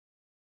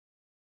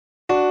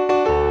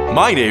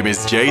My name is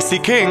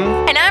JC King.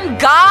 And I'm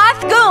Goth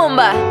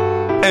Goomba.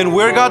 And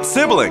we're Got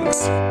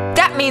Siblings.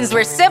 That means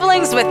we're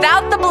siblings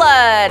without the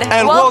blood.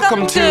 And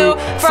welcome to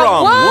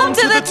From Womb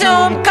to the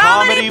Tomb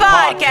Comedy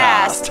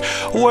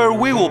Podcast, where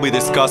we will be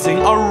discussing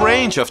a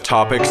range of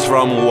topics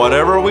from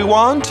whatever we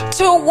want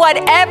to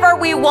whatever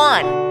we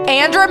want.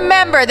 And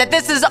remember that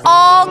this is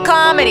all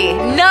comedy,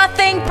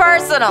 nothing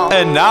personal.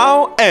 And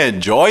now,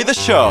 enjoy the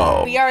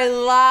show. We are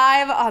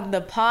live on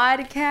the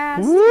podcast.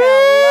 Woo!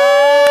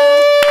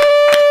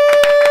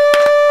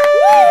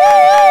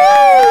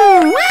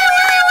 Hello.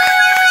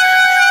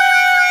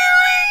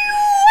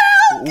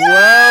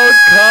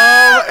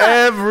 Welcome,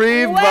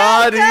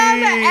 everybody.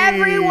 Welcome,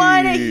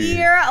 everyone,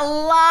 here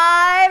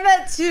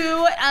live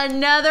to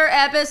another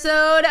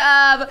episode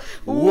of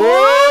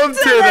Womb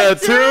to the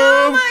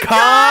Tomb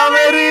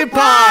Comedy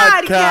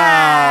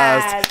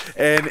Podcast.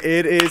 And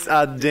it is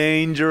a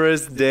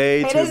dangerous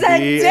day to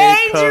be a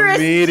comedian. It is a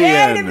dangerous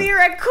day to be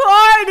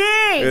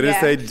recording. It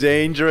is a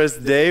dangerous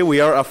day.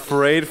 We are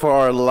afraid for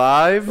our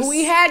lives.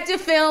 We had to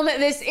film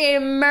this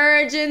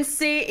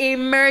emergency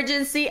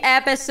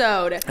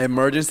episode.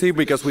 Emergency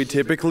because we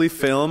typically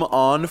film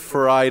on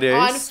Fridays.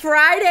 On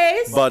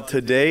Fridays. But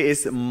today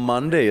is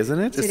Monday, isn't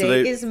it?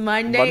 Today is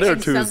Monday or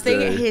and Tuesday?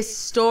 Something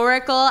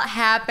historical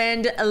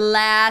happened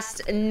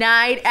last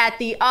night at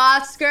the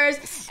Oscars,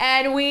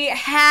 and we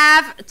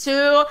have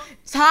to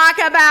talk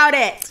about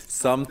it.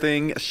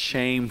 Something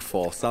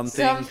shameful.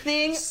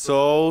 Something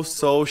so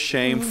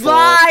shameful.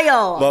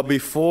 Vile. But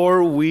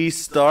before we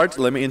start,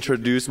 let me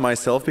introduce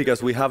myself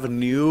because we have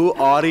new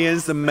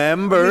audience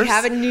members. We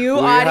have a new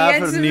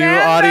audience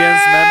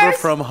member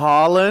from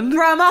Holland.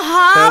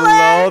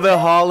 Hello, the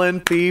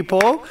Holland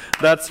people.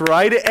 That's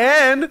right.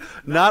 And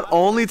not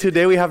only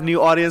today we have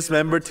new audience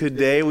member,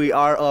 today we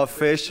are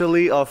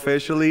officially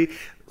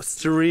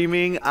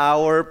streaming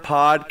our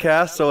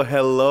podcast. So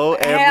hello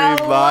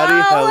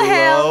everybody.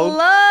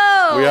 Hello.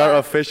 We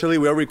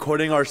are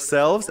recording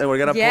ourselves and we're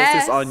going to post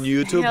this on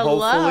YouTube.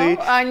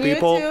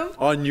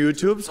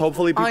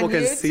 Hopefully people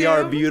can see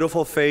our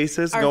beautiful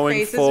faces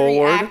going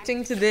forward.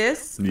 Reacting to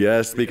this.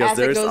 Yes, because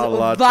there's a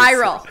lot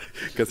viral.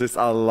 Because it's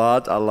a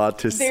lot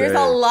to say. There's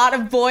a lot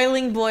of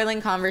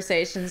boiling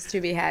conversations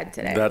to be had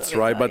today. That's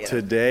right. But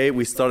today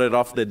we started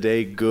off the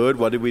day good.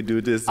 What did we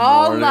do this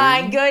morning? Oh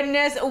my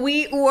goodness.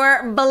 We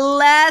were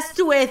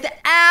blessed with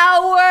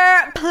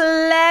our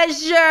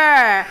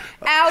pleasure.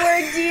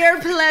 Our dear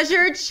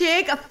pleasure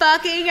chick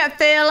fucking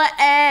Phil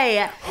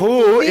A.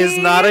 Who is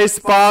not a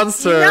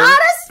sponsor. Not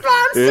a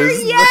sponsor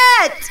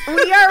yet.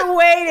 We are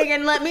waiting.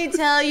 And let me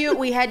tell you,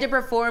 we had to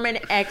perform an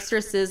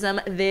exorcism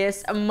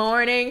this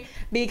morning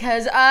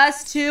because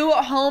us two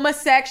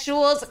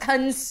homosexuals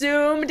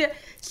consumed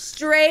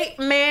straight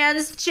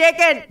man's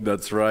chicken.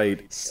 That's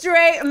right.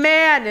 Straight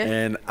man.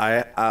 And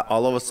I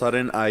all of a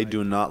sudden, I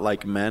do not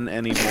like men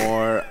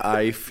anymore.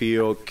 I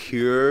feel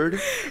cured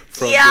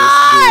from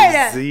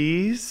this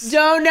disease.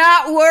 Do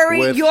not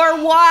worry. Your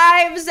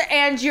wives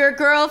and your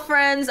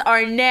girlfriends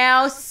are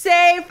now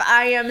safe.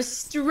 I am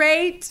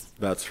straight.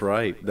 That's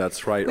right.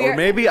 Or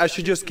maybe I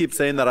should just keep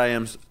saying that I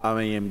am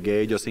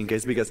gay just in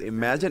case, because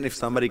imagine if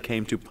somebody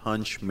came to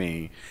punch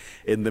me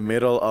in the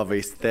middle of a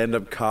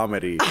stand-up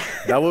comedy.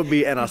 That would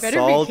be an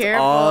assault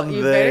on the gays.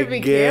 You better be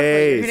careful.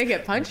 You're going to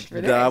get punched for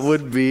this. That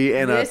would be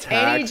an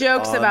attack. Any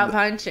jokes about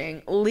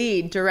punching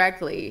lead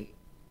directly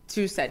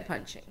to said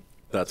punching.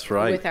 That's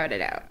right. Without a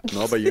doubt.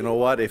 No, but you know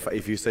what?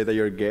 If you say that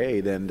you're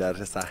gay, then that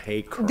is a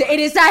hate crime. It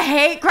is a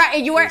hate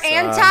crime. You are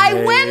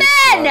anti-women.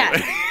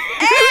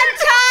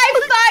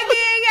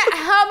 Anti-fucking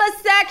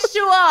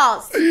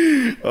homosexuals.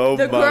 Oh,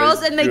 the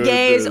girls and the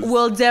gays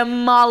will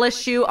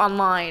demolish you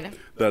online.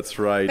 That's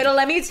right. But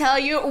let me tell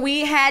you,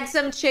 we had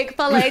some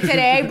Chick-fil-A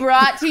today,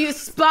 brought to you,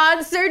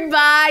 sponsored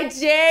by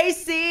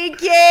JC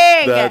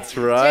King. That's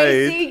right.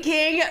 JC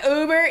King,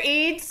 Uber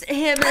Eats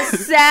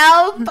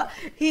himself.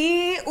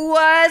 He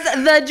was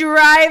the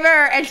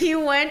driver, and he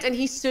went and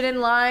he stood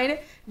in line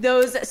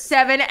those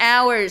 7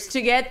 hours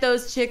to get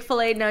those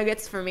Chick-fil-A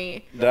nuggets for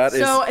me.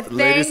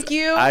 Thank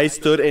you. I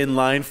stood in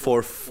line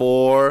for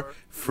 4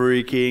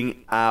 freaking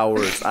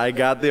hours. I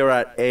got there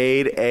at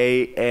 8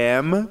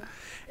 a.m.,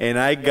 and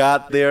I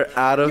got there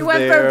out of there. You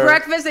went for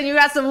breakfast and you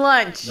got some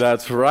lunch.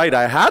 That's right.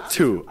 I had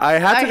to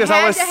because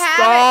I was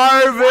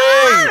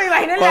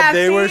starving. But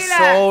they were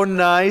so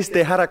nice.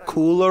 They had a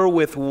cooler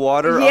with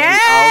water on the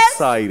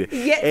outside.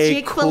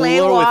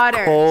 Chick-fil-A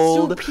water.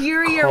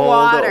 Superior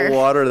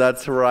water.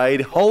 That's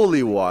right.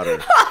 Holy water.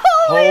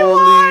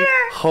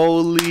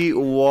 Holy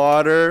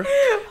water.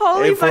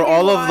 And for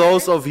all of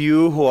those of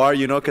you who are,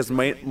 because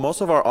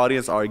most of our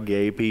audience are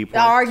gay people. We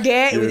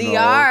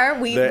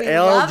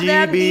love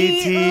them.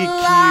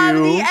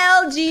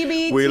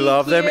 We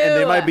love them, and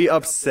they might be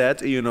upset,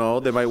 they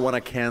might want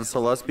to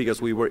cancel us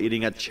because we were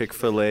eating at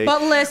Chick-fil-A.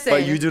 But listen.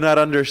 But you do not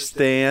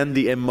understand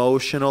the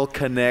emotional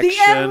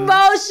connection.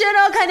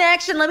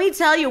 Let me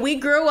tell you, we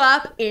grew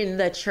up in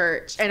the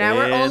church, and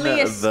our only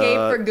escape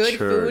for good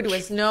food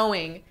was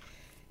knowing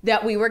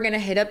that we were going to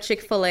hit up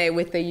Chick-fil-A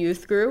with the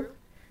youth group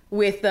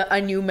with a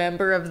new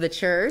member of the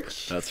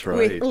church. That's right.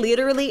 With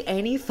literally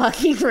any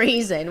fucking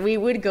reason, we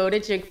would go to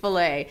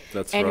Chick-fil-A.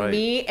 That's and right. And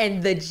me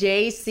and the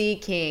JC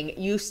King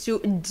used to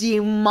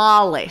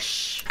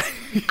demolish.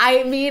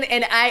 I mean,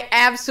 and I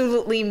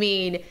absolutely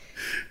mean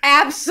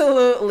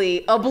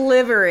absolutely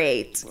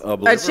obliviate a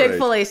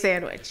Chick-fil-A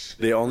sandwich.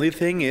 The only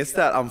thing is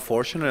that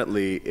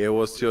unfortunately it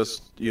was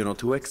just,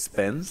 too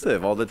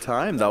expensive all the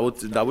time. That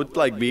would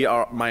like be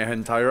my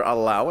entire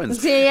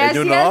allowance. Yes,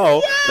 and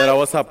yes. that I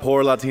was a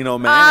poor Latino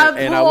man,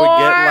 and I would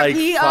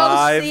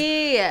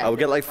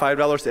get like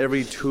 $5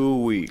 every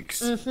 2 weeks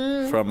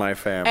from my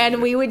family. And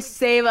we would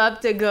save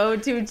up to go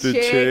to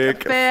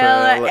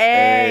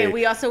Chick-fil-A.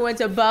 We also went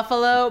to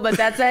Buffalo, but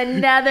that's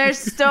another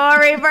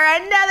story for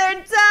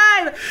another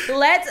time.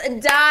 Let's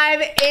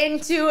dive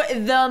into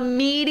the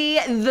meaty,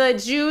 the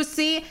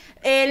juicy,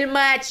 el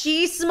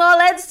machismo.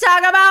 Let's talk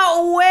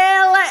about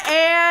Will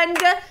and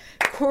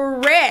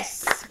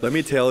Chris. Let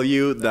me tell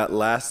you that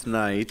last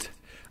night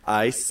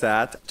I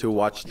sat to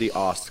watch the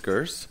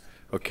Oscars.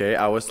 Okay,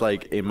 I was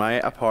like in my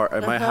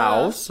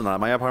house, not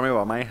my apartment,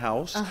 but my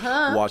house,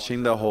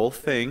 watching the whole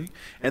thing.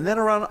 And then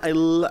around, I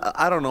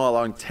don't know,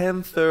 around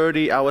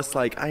 10:30, I was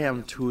like, I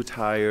am too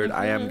tired.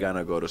 I am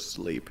gonna go to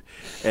sleep.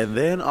 And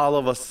then all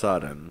of a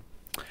sudden,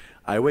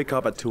 I wake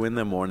up at 2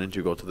 a.m.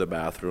 to go to the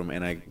bathroom,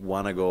 and I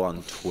want to go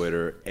on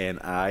Twitter, and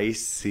I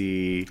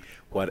see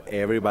what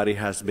everybody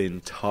has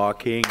been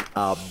talking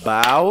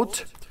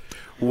about,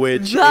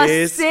 which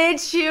is the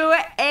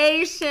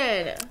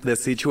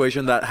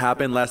situation that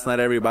happened last night,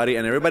 everybody.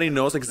 And everybody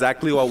knows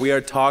exactly what we are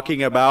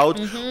talking about.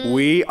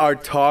 We are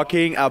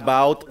talking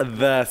about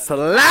the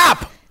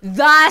slap.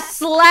 The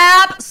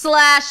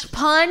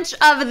slap/punch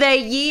of the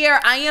year.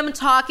 I am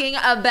talking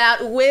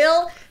about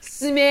Will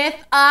Smith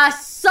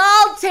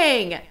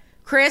assaulting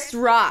Chris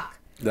Rock.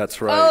 That's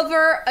right.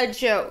 Over a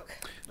joke.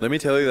 Let me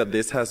tell you that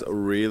this has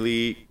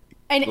really...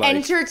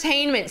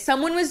 entertainment.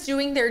 Someone was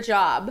doing their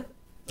job.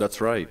 That's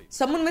right.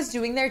 Someone was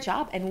doing their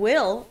job, and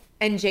Will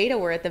and Jada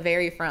were at the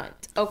very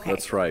front. Okay.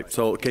 That's right.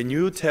 So can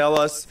you tell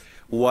us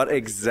what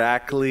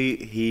exactly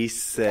he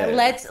said?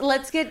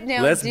 Let's get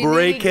down. Let's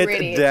break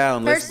it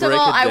down. First of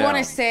all, I want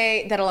to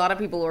say that a lot of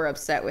people were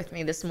upset with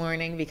me this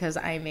morning because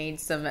I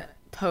made some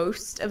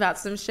post about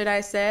some shit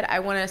I said. I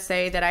want to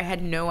say that I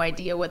had no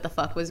idea what the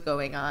fuck was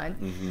going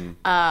on.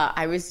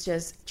 I was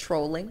just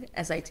trolling,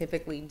 as I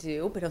typically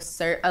do, but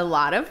a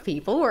lot of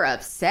people were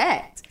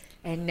upset.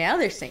 And now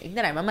they're saying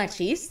that I'm a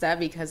machista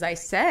because I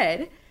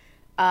said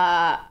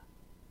that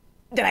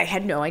I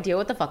had no idea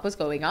what the fuck was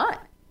going on.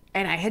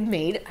 And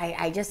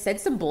I just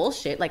said some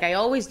bullshit like I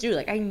always do.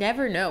 Like I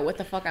never know what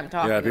the fuck I'm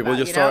talking about. Yeah, people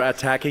just start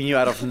attacking you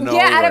out of nowhere.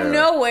 Yeah, out of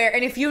nowhere.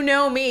 And if you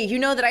know me, you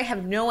know that I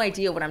have no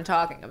idea what I'm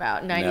talking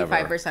about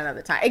 95% of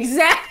the time.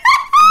 Exactly.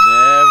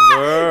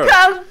 Never.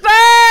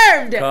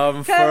 Confirmed.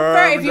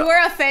 If you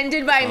were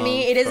offended by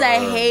me, it is a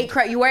hate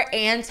crime. You are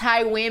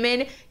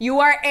anti-women.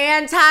 You are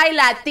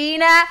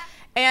anti-Latina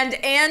and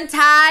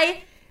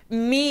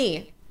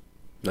anti-me.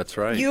 That's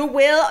right. You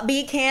will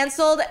be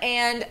canceled,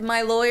 and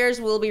my lawyers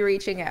will be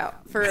reaching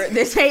out for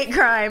this hate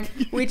crime,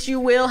 which you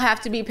will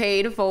have to be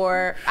paid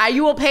for.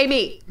 You will pay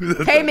me.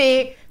 Pay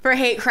me for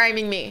hate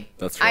criming me.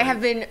 That's right. I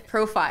have been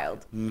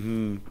profiled.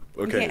 Okay.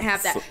 You can't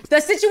have that.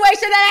 The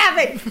situation that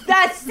happened.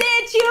 The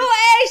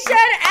situation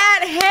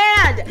at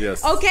hand.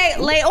 Yes. Okay.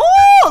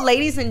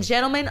 Ladies and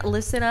gentlemen,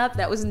 listen up.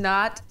 That was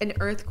not an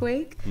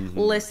earthquake.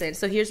 Listen.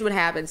 So here's what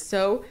happened.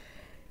 So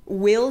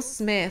Will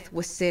Smith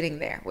was sitting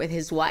there with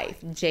his wife,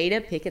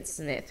 Jada Pinkett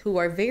Smith, who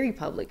are very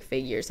public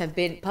figures, have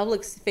been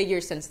public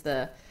figures since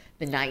the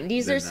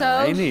 90s or so.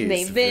 90s.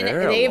 They've been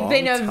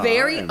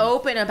very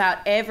open about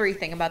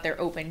everything, about their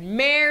open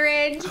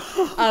marriage,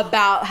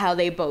 about how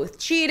they both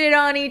cheated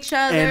on each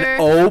other.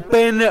 An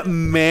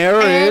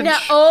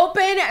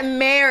open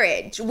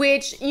marriage,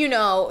 which,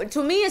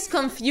 to me is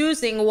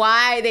confusing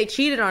why they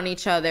cheated on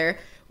each other.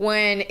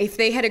 When if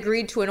they had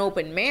agreed to an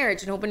open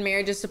marriage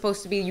is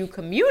supposed to be you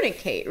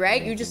communicate,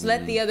 right? You just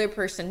let the other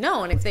person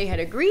know. And if they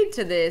had agreed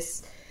to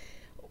this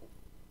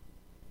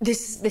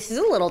is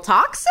a little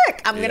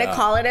toxic. I'm going to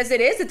call it as it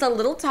is. It's a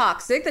little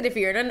toxic that if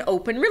you're in an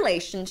open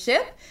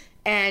relationship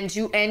and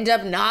you end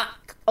up not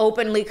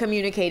openly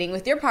communicating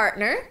with your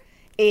partner,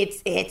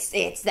 that's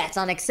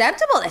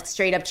unacceptable. That's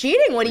straight up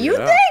cheating. What do you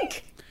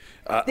think?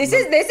 This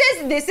is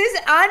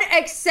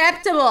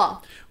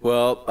unacceptable.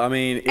 Well, I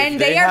mean, if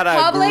they are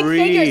public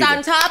figures.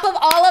 On top of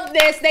all of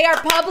this, they are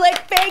public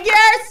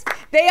figures.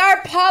 They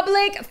are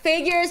public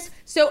figures.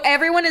 So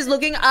everyone is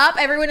looking up.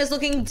 Everyone is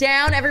looking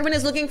down. Everyone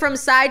is looking from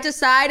side to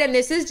side. And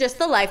this is just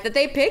the life that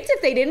they picked.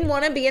 If they didn't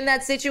want to be in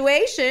that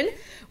situation,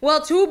 well,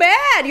 too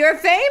bad. You're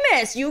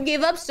famous. You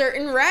give up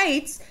certain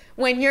rights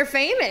when you're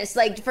famous,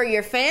 like for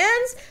your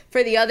fans,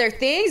 for the other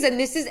things. And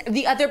this is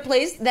the other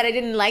place that I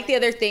didn't like. The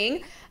other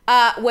thing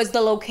was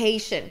the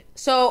location.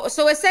 So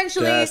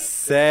essentially,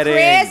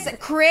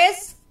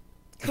 Chris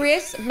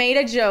made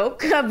a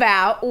joke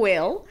about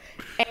Will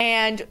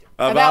and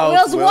about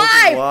Will's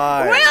wife.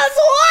 Will's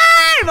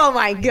wife! Oh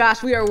my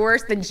gosh, we are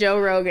worse than Joe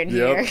Rogan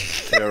here. Yep,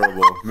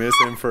 terrible.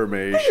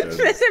 Misinformation.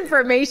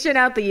 Misinformation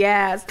out the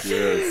ass.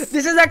 Yes.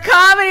 This is a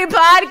comedy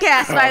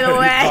podcast, by the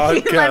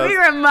way. Podcast. Let me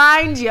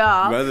remind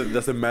y'all. It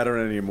doesn't matter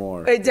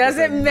anymore. It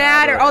doesn't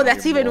matter. Oh,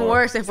 that's even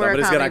worse if we're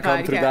a comedy podcast. Somebody's going to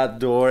come through that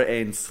door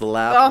and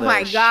slap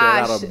the shit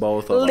out of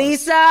both of us.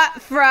 Lisa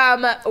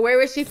from, where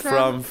was she from?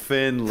 From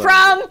Finland.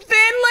 From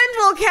Finland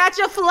will catch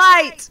a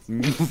flight.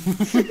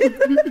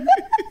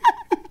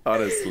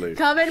 Honestly.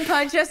 Come and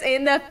punch us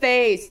in the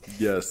face.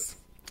 Yes.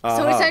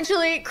 So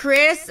essentially,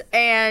 Chris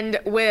and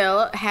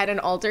Will had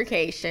an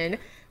altercation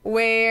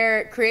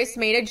where Chris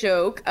made a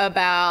joke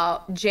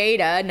about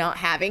Jada not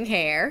having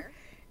hair.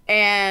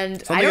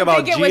 And something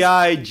about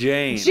G.I.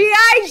 Jane.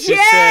 G.I. Jane! She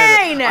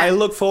said, I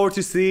look forward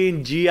to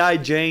seeing G.I.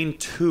 Jane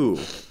 2.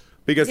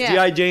 Because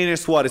G.I. Jane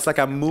is what? It's like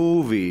a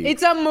movie.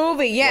 It's a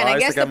movie, yeah. And I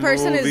guess the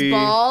person is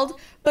bald.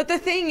 But the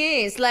thing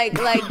is, like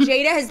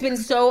Jada has been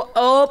so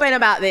open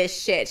about this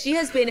shit. She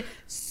has been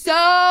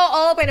so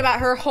open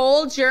about her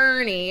whole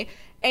journey.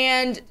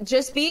 And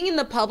just being in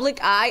the public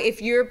eye,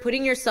 if you're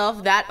putting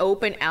yourself that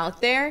open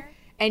out there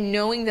and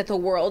knowing that the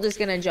world is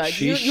going to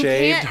judge you, she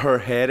shaved her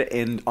head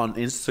on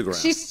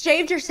Instagram. She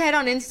shaved her head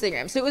on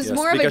Instagram. So it was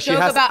more of a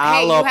joke about,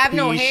 hey, you have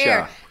no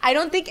hair. I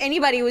don't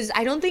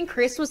think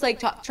Chris was like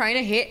trying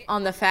to hit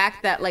on the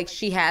fact that like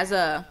she has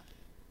a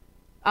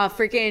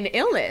freaking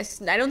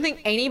illness. I don't think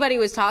anybody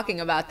was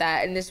talking about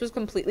that, and this was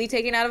completely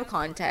taken out of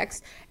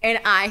context. And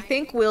I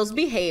think Will's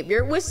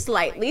behavior was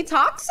slightly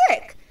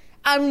toxic.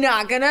 I'm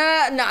not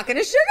gonna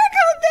sugarcoat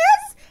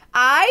this.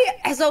 I,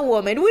 as a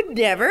woman, would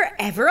never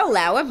ever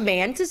allow a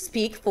man to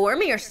speak for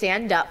me or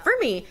stand up for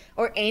me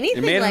or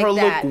anything like that. It made her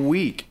look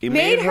weak. It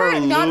made her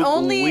not look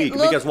only weak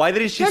look, because why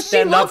didn't she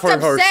stand up for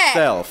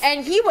herself?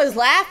 And he was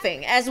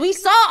laughing, as we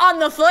saw on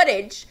the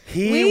footage.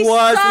 He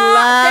was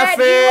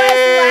laughing,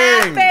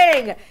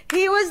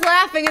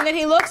 and then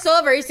he looks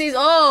over. He sees,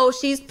 oh,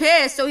 she's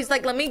pissed, so he's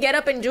like, let me get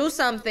up and do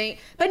something.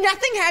 But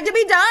nothing had to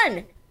be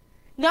done.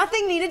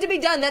 Nothing needed to be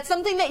done. That's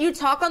something that you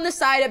talk on the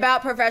side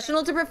about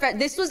professional to professional.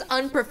 This was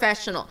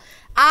unprofessional.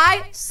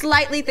 I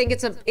slightly think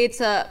it's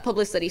a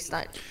publicity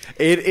stunt.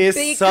 It is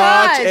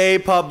such a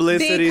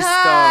publicity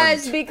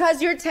stunt.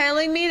 Because you're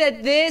telling me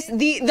that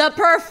the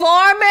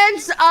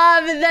performance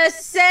of the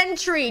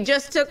century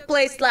just took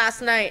place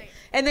last night,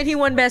 and then he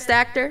won Best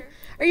Actor.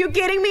 Are you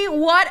kidding me?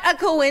 What a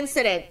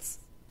coincidence.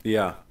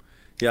 Yeah.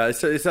 Yeah,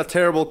 it's a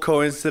terrible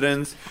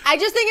coincidence. I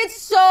just think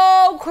it's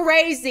so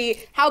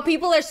crazy how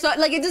people are so...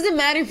 Like, it doesn't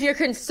matter if you're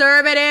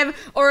conservative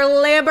or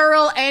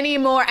liberal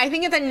anymore. I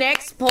think at the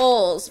next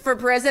polls for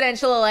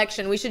presidential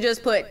election, we should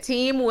just put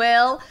Team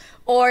Will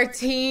or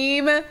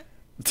Team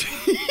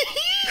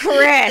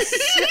Chris.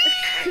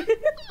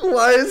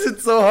 Why is it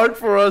so hard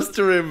for us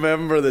to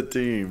remember the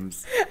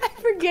teams? I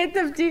forget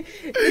the team.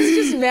 This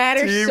just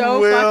matters Team so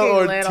Will fucking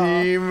or little.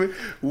 Team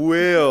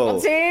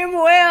Will. Team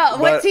Will.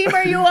 What team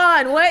are you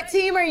on? What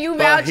team are you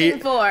vouching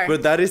for?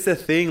 But that is the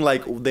thing.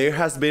 Like, there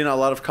has been a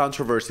lot of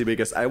controversy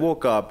because I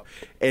woke up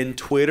and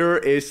Twitter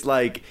is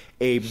like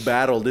a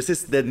battle. This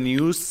is the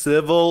new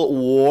civil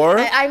war.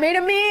 I made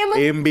a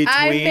meme. In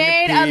between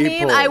people.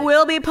 A meme. I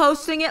will be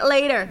posting it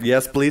later.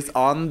 Yes, please.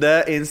 On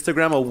the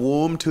Instagram, a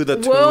Womb to the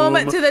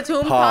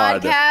Tomb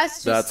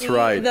podcast. That's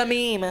right. The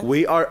meme.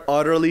 We are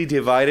utterly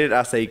divided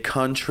as a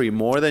country.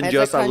 More than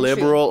just a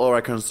liberal or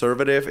a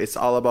conservative. It's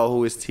all about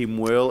who is Team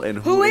Will and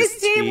who is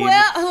Team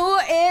Will. Who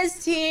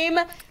is Team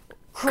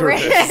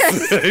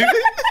Chris?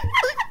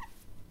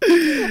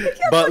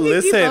 But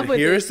listen,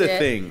 here's the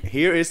thing.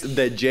 Here is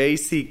the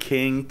JC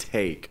King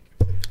take.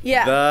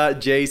 Yeah. The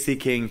JC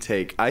King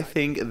take. I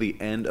think the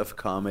end of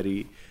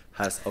comedy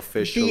has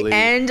officially The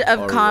end of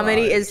arrived.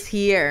 Comedy is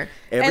here.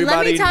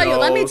 Everybody and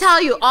let me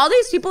tell you, all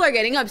these people are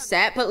getting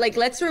upset, but like,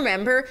 let's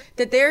remember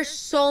that there's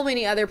so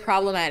many other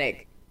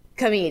problematic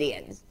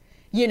comedians.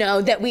 You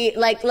know, that we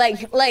like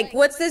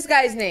what's this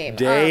guy's name?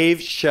 Dave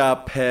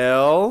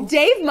Chappelle.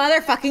 Dave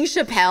motherfucking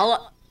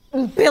Chappelle,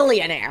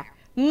 billionaire.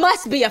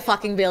 Must be a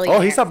fucking billionaire.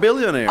 Oh, he's a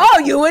billionaire. Oh,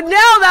 you would know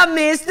that,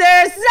 Mr.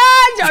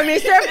 Sunshine or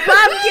Mr.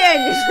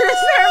 Pumpkin.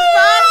 Mr.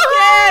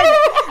 Pumpkin.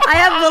 I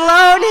have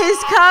blown his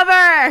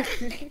cover.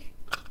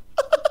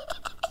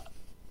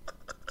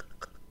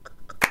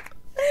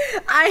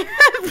 I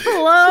have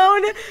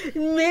blown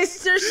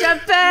Mr.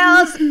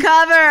 Chappelle's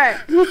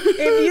cover.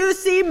 If you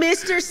see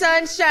Mr.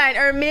 Sunshine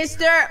or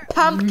Mr.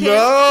 Pumpkin.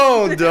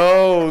 No,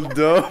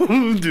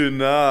 do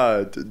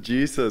not.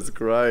 Jesus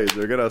Christ.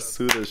 They're going to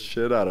sue the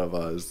shit out of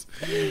us.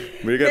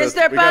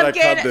 Mr.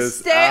 Pumpkin,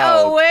 stay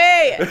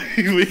away.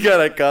 We got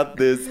to cut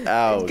this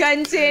out.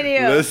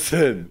 Continue.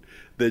 Listen.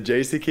 The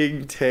JC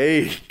King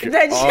take on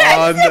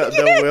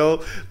the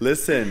Will.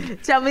 Listen.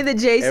 Tell me the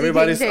JC King take.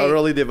 Everybody's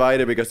utterly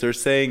divided because they're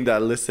saying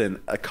that, listen,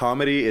 a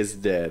comedy is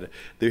dead.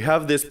 They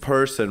have this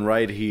person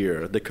right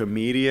here, the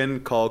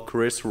comedian called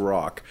Chris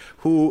Rock,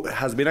 who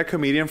has been a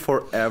comedian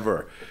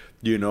forever.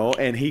 You know,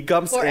 and he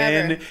comes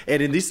Forever. in,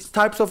 and in these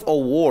types of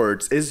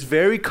awards, it's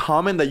very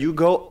common that you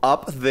go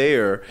up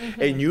there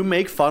and you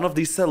make fun of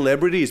these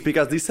celebrities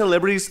because these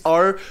celebrities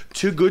are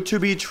too good to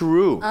be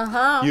true.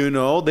 You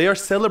know, they are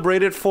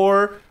celebrated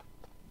for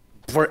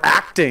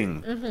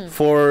acting,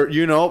 for,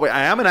 you know,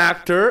 I am an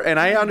actor and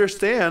I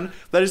understand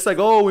that it's like,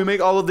 oh, we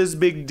make all of this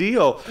big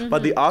deal,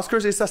 but the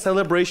Oscars is a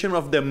celebration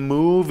of the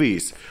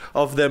movies,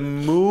 So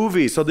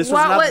this was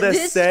not the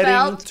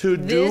setting to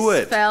do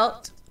it. This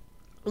felt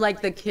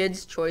like the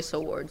Kids' Choice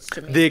Awards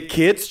to me. The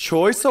Kids'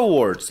 Choice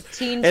Awards.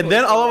 Teen and Choice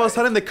then all of a Awards.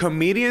 sudden the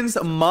comedians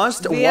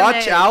must VMAs.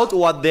 watch out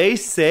what they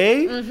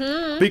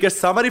say because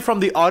somebody from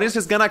the audience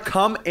is gonna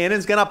come in and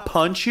is gonna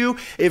punch you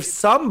if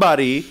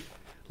somebody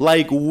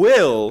like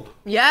Will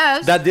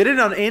that did it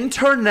on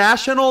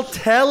international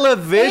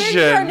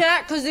television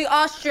because the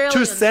Australians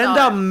to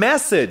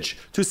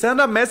send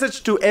a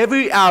message to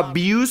every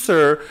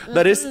abuser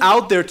that is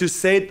out there to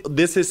say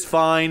this is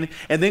fine.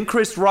 And then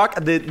Chris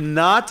Rock did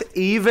not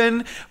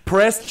even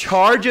press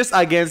charges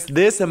against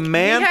this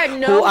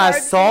man who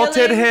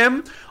assaulted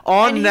him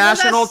on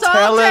national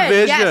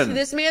television. Yes,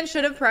 this man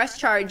should have pressed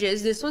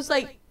charges. This was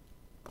like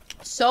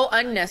so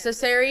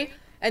unnecessary.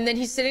 And then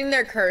he's sitting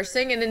there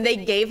cursing, and then they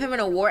gave him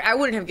an award. I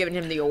wouldn't have given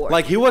him the award.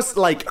 Like, he was,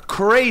 like,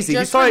 crazy.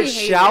 Just he started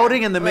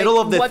shouting in the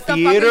middle of the theater. What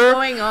the fuck is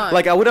going on?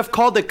 Like, I would have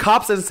called the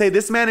cops and say,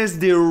 this man is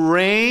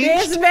deranged.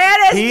 This man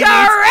is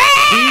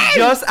deranged! He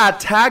just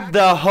attacked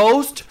the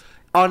host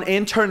on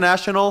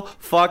international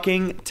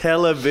fucking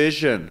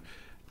television.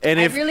 And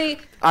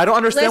I don't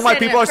understand why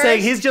people are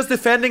saying he's just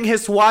defending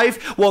his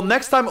wife. Well,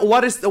 next time,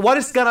 what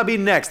is gonna be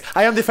next?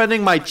 I am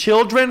defending my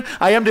children.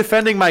 I am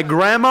defending my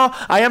grandma.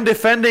 I am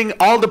defending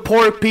all the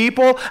poor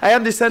people. I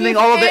am defending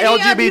all of the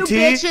LGBT. If any of you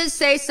bitches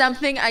say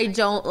something I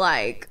don't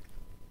like,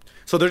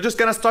 so they're just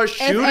gonna start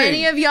shooting. If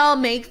any of y'all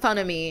make fun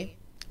of me,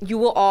 you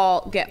will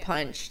all get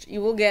punched.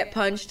 You will get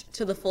punched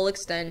to the full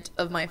extent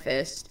of my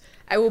fist.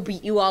 I will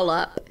beat you all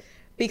up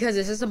because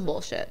this is some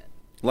bullshit.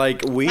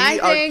 Like, we're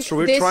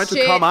trying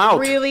to come out.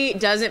 Really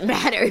doesn't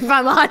matter, if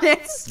I'm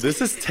honest.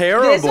 This is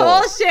terrible. This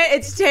whole shit,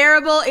 it's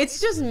terrible. It's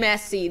just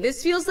messy.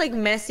 This feels like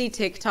messy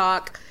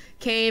TikTok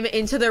came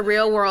into the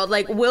real world.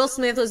 Like, Will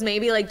Smith was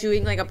maybe like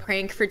doing like a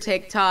prank for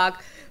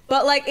TikTok,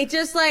 but like it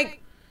just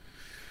like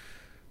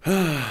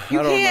I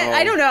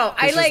don't know.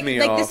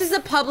 This is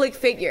a public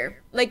figure.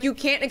 Like, you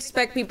can't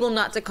expect people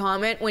not to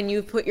comment when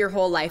you put your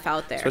whole life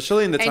out there.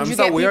 Especially in the times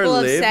that we are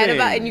living.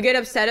 And you get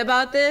upset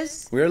about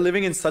this. We are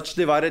living in such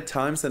divided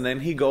times, and then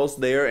he goes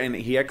there and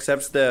he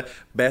accepts the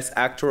Best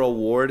Actor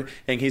award,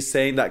 and he's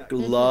saying that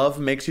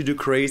love makes you do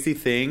crazy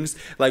things.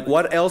 Like,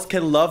 what else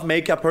can love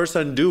make a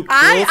person do? Kill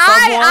someone?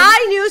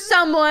 I knew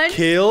someone.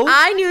 Kill?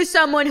 I knew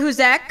someone whose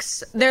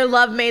ex, their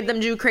love made them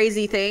do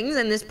crazy things,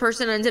 and this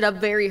person ended up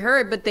very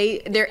hurt, but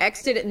their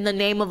ex did it in the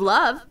name of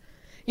love.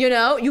 You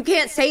know, you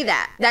can't say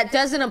that. That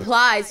doesn't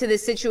apply to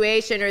this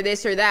situation or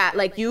this or that.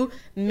 Like, you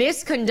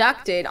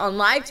misconducted on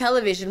live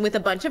television with a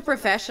bunch of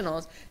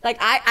professionals. Like,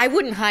 I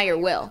wouldn't hire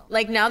Will.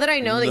 Like, now that I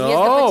know that he has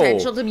the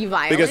potential to be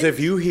violent. Because if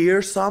you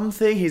hear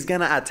something, he's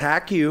gonna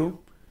attack you.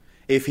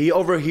 If he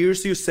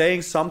overhears you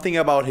saying something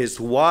about his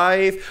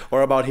wife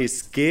or about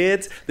his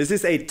kids, this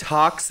is a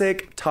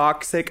toxic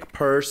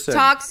person.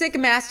 Toxic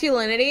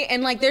masculinity.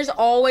 And like, there's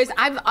always,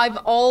 I've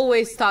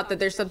always thought that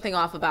there's something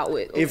off about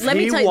Will. Let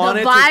me tell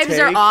you, the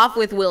vibes are off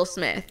with Will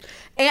Smith.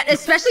 And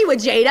especially with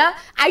Jada.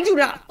 I do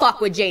not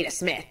fuck with Jada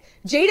Smith.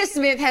 Jada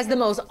Smith has the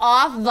most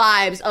off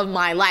vibes of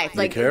my life.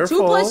 Like, 2 +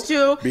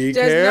 2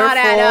 does not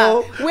add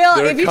up.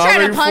 Will, if you're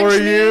trying to punch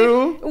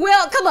me,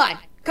 Will, come on.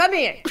 Come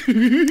here.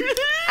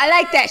 I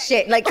like that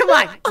shit. Like, come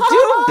on.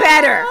 Do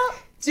better.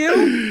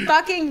 Do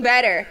fucking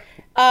better.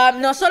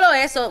 No solo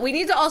eso. We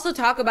need to also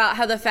talk about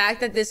how the fact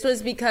that this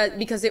was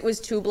because it was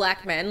 2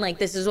 black men. Like,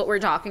 this is what we're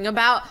talking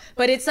about.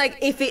 But it's like,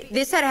 if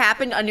this had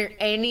happened under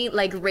any,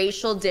 like,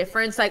 racial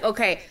difference, like,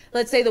 okay,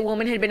 let's say the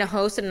woman had been a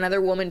host and another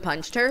woman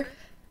punched her.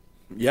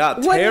 Yeah,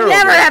 would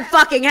never have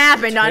fucking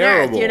happened on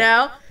Earth, you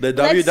know? The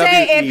Let's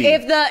say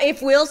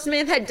if Will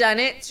Smith had done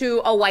it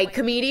to a white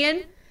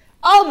comedian.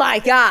 Oh my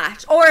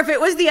gosh! Or if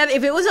it was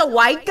if it was a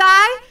white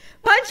guy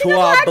punching a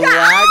black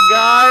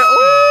guy.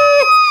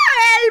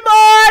 El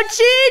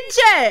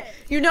bochinche!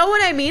 You know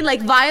what I mean?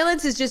 Like,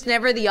 violence is just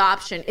never the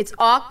option. It's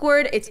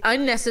awkward, it's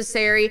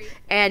unnecessary,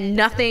 and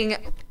nothing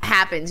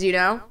happens. You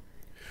know?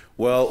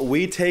 Well,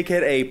 we take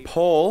it a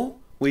poll.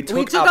 We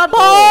took a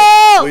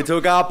poll. We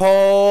took a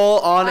poll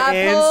on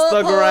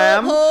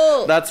Instagram.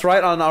 Poll. That's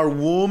right, on our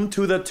Womb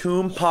to the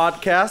Tomb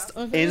podcast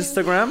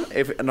Instagram.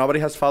 If nobody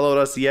has followed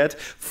us yet,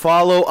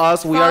 follow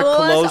us. We are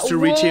close to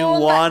reaching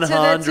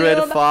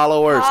 100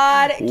 followers.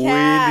 Podcast.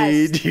 We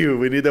need you.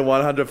 We need the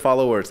 100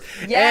 followers.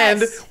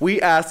 Yes. And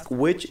we ask,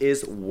 which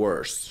is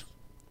worse?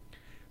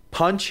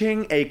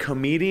 Punching a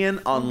comedian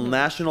on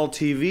national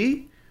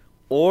TV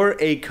or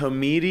a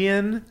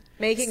comedian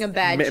making a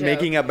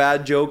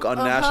bad joke on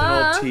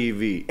national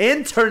TV.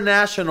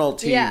 International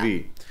TV.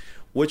 Yeah.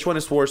 Which one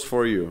is worse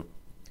for you?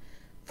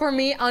 For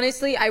me,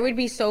 honestly, I would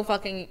be so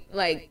fucking,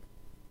 like,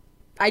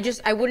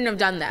 I wouldn't have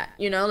done that,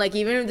 you know? Like,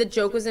 even if the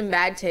joke was in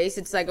bad taste,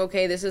 it's like,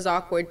 okay, this is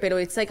awkward, but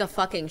it's like a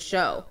fucking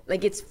show.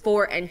 Like, it's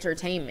for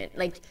entertainment.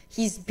 Like,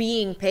 he's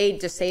being paid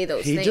to say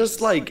those things.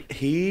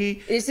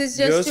 This is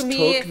just to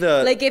me,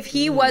 like, if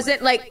he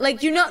wasn't,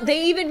 like, you know,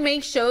 they even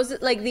make shows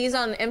like these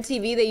on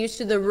MTV. They used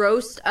to the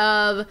roast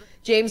of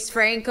James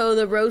Franco,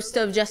 the roast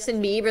of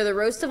Justin Bieber, the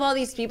roast of all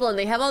these people, and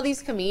they have all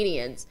these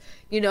comedians,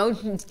 you know,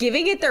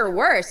 giving it their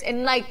worst.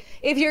 And, like,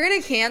 if you're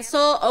gonna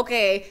cancel,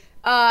 okay,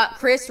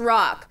 Chris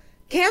Rock,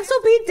 cancel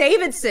Pete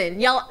Davidson.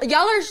 Y'all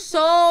are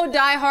so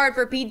diehard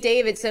for Pete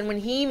Davidson when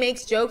he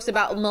makes jokes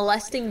about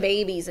molesting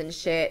babies and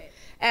shit,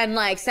 and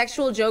like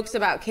sexual jokes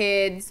about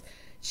kids,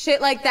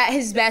 shit like that.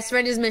 His best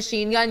friend is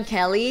Machine Gun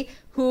Kelly,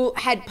 who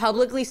had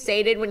publicly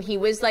stated when he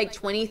was like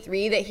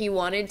 23 that he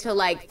wanted to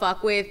like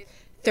fuck with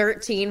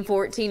 13,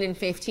 14, and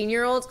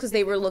 15-year-olds because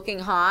they were looking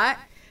hot.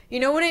 You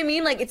know what I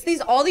mean? Like,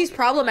 it's all these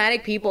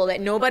problematic people that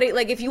nobody,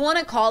 like, if you want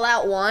to call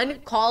out one,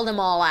 call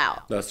them all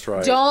out. That's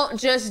right. Don't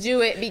just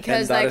do it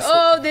because, like,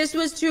 oh, this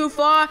was too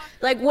far.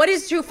 Like, what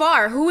is too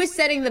far? Who is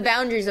setting the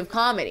boundaries of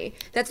comedy?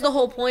 That's the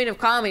whole point of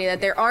comedy, that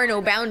there are no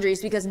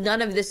boundaries because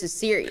none of this is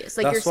serious.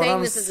 Like, you're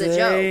saying this is a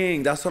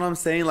joke. That's what I'm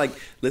saying. Like,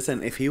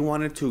 listen, if he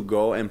wanted to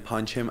go and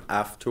punch him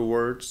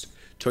afterwards,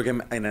 took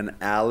him in an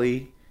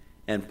alley,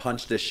 and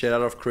punch the shit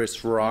out of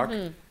Chris Rock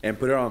and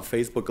put it on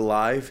Facebook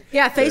Live.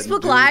 Yeah,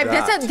 Facebook Live.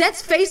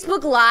 That's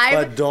Facebook Live.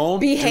 But don't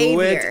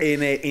behavior. do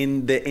it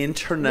in the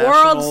international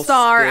World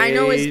Star, stage. I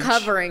know, is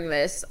covering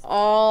this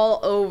all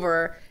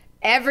over.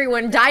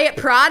 Everyone, Diet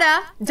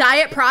Prada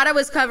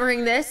was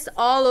covering this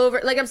all over.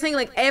 Like, I'm saying,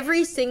 like,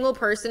 every single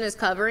person is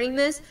covering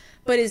this,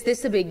 but is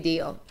this a big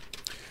deal?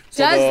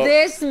 Does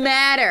this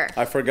matter?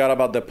 I forgot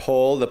about the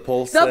poll. The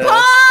poll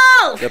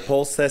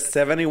says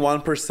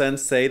 71%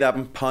 say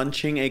that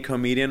punching a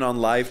comedian on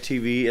live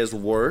TV is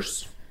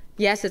worse.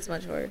 Yes, it's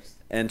much worse.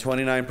 And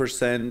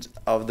 29%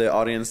 of the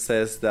audience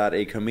says that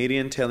a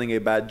comedian telling a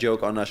bad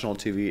joke on national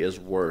TV is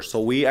worse.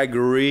 So we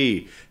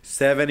agree.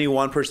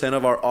 71%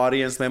 of our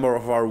audience member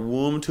of our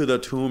womb to the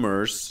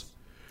tumors.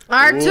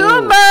 Our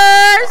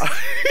tumors!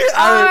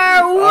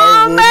 our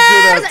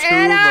wombers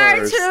and our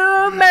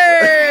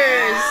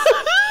tumors!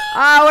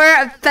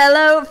 Our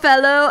fellow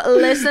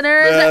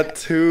listeners.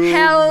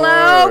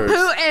 Hello,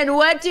 Putin.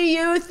 What do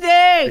you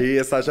think? He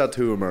is such a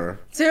tumor.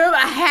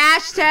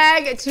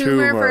 Hashtag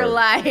tumor for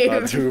life.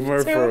 A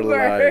tumor for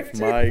life.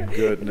 My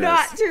goodness.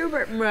 Not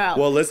tumor. No.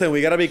 Well, listen,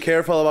 we got to be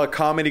careful about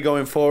comedy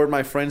going forward,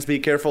 my friends. Be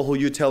careful who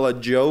you tell a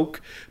joke,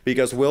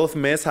 because Will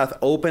Smith hath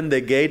opened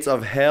the gates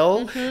of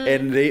hell.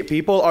 And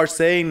people are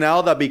saying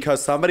now that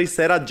because somebody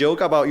said a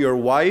joke about your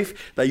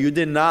wife that you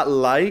did not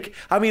like.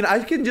 I mean, I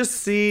can just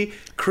see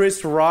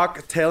Chris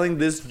Rock telling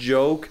this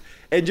joke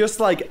and just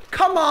like,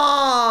 come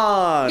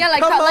on, yeah,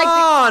 like, come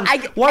on.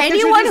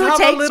 Anyone who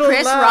takes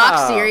Chris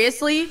Rock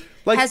seriously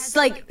has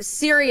like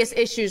serious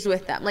issues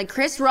with them. Like,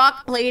 Chris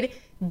Rock played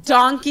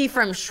Donkey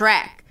from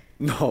Shrek.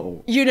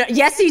 No. You know,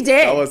 yes, he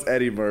did. That was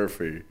Eddie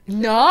Murphy.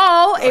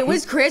 No, it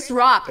was Chris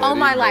Rock. Oh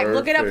my life.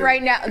 Look it up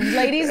right now.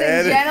 Ladies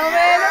and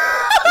gentlemen.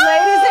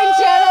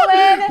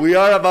 We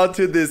are about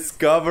to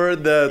discover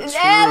the truth.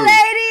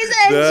 Ladies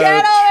and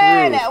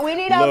gentlemen. We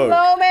need a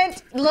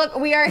moment. Look,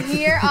 we are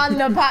here on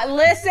the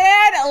Listen,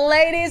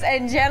 ladies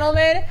and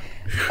gentlemen.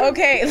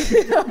 Okay.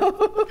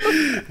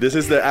 This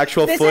is the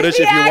actual footage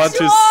if you want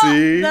to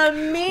see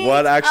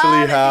what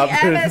actually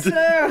happened.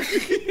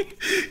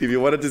 If you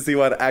wanted to see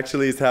what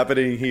actually is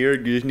happening here,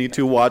 you need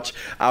to watch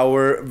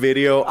our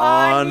video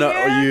on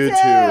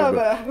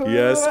YouTube.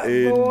 Yes,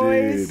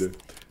 indeed.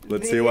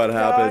 Let's see what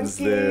happens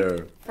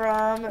there.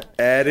 From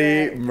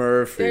Eddie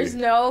Murphy. There's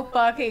no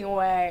fucking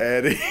way.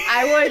 Eddie.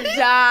 I would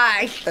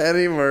die.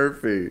 Eddie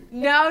Murphy.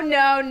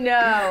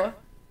 No.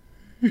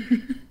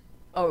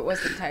 Oh, it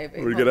wasn't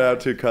typing. We're gonna have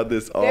to cut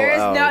this all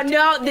out.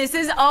 No, this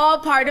is all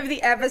part of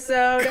the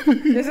episode.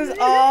 This is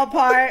all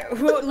part.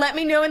 Let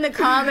me know in the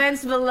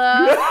comments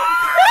below.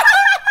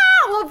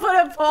 We'll put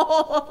a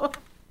poll.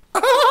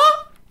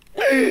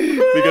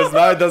 Because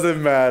now it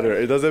doesn't matter.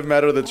 It doesn't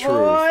matter the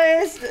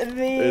truth.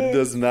 It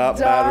does not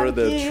matter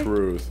the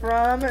truth.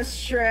 From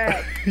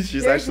Shrek.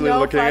 She's actually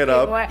looking it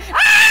up. I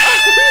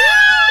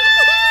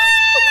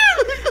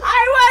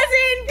was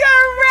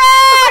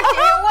incorrect.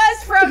 It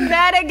was from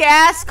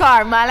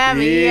Madagascar, mala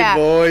mia.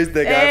 Boys,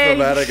 the guy from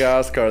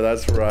Madagascar.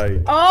 That's right.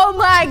 Oh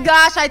my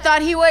gosh, I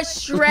thought he was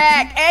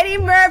Shrek. Eddie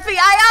Murphy,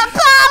 I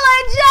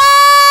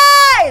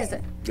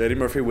apologize. Eddie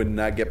Murphy would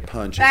not get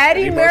punched.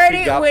 Eddie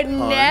Murphy would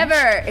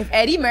never. If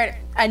Eddie Murphy,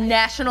 a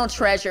national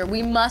treasure,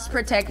 we must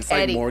protect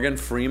Eddie. Like Morgan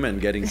Freeman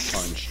getting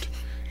punched.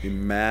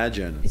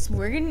 Imagine. It's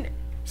Morgan.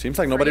 Seems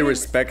like nobody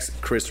respects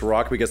Chris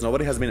Rock because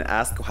nobody has been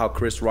asked how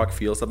Chris Rock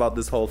feels about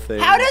this whole thing.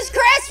 How does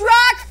Chris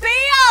Rock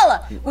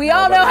feel? We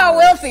all know how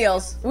Will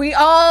feels. We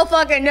all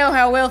fucking know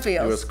how Will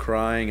feels. He was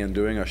crying and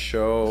doing a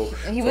show.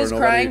 He was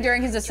crying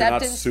during his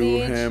acceptance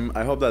speech. Him.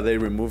 I hope that they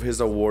remove his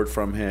award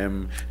from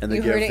him and they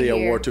give the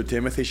award to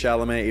Timothée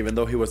Chalamet, even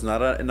though he was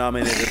not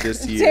nominated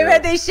this year.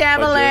 Timothée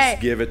Chalamet.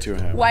 Just give it to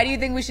him. Why do you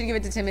think we should give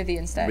it to Timothy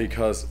instead?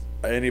 Because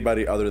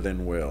anybody other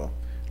than Will.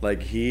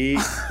 Like, he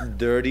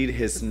dirtied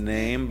his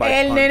name by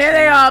El nene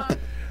de Up.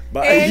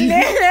 El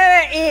nene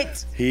de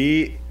It.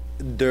 He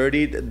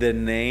dirtied the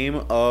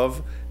name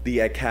of the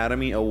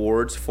Academy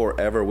Awards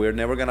forever. We're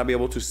never gonna be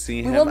able to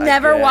see him. We will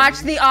never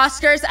watch the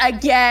Oscars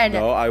again.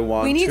 No, I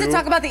want to. We need to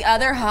talk about the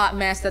other hot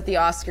mess that the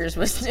Oscars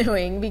was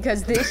doing,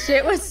 because this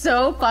shit was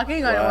so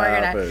fucking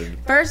unorganized.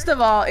 First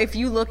of all, if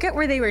you look at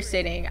where they were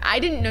sitting, I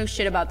didn't know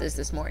shit about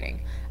this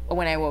morning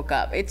when I woke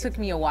up. It took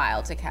me a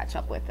while to catch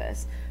up with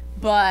this.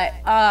 But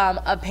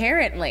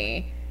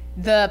apparently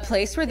the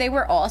place where they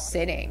were all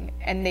sitting,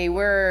 and they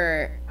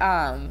were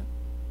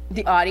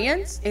the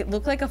audience, it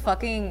looked like a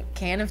fucking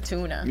can of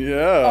tuna.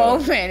 Yeah.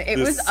 Oh man, it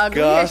was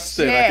ugly as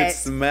shit. I could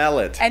smell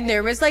it. And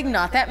there was like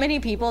not that many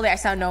people there. I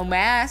saw no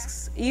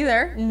masks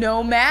either.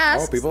 No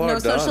masks. Oh, people are no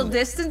done. Social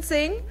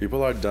distancing.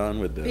 People are done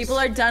with this. People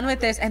are done with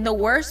this. And the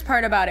worst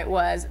part about it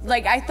was,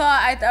 like,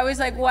 I was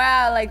like,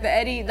 wow, like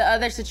the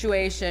other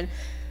situation.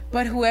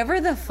 But whoever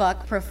the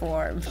fuck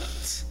performed,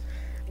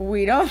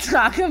 we don't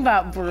talk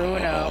about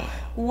Bruno.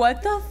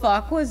 What the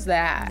fuck was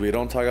that? We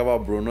don't talk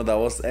about Bruno. That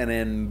was an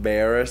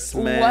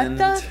embarrassment. What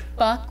the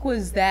fuck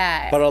was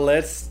that? But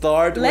let's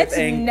start with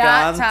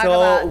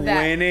Encanto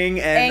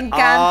winning an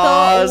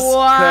Encanto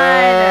Oscar.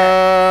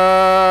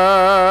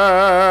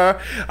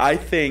 I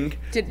think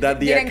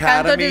that the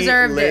Academy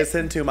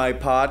listened to my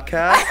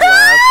podcast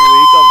last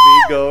week of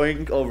me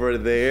going over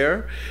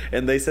there,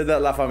 and they said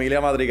that La Familia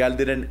Madrigal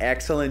did an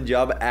excellent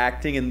job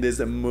acting in this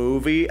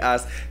movie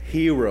as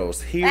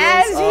heroes.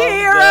 Heroes of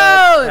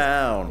the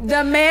town.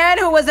 The man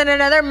who was in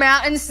another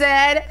mountain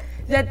said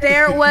that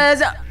there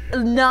was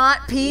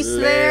not peace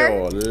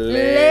there.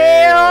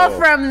 Leo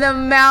from the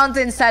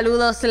mountain.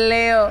 Saludos,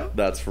 Leo.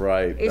 That's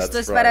right. Esto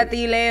es para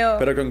ti, Leo.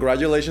 Pero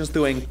congratulations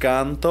to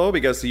Encanto,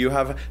 because you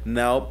have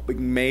now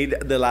made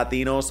the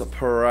Latinos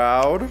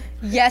proud.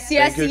 Yes.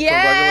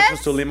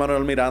 Congratulations to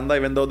Lin-Manuel Miranda,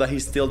 even though that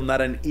he's still not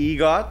an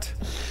EGOT.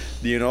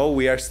 You know,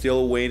 we are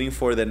still waiting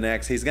for the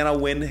next. He's gonna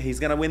win the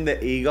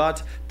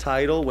EGOT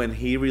title when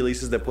he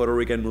releases the Puerto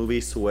Rican movie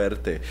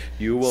Suerte.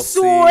 You will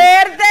see.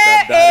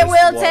 It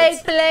will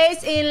take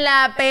place in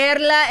La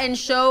Perla and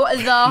show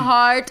the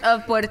heart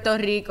of Puerto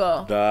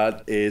Rico.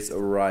 That is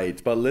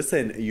right. But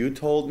listen, you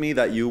told me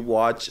that you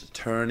watched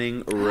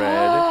Turning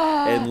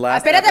Red in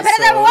last episode.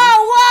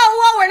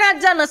 Whoa. We're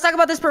not done. Let's talk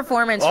about this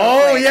performance.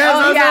 Oh,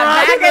 yeah.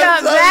 Back it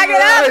up.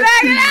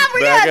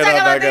 We gotta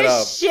talk about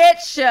this shit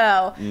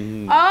show.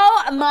 Mm-hmm.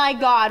 Oh my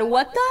God.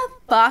 What the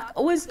fuck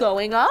was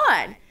going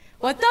on?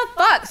 What the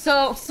fuck?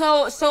 So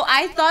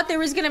I thought there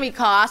was gonna be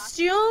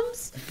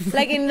costumes,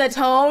 like in the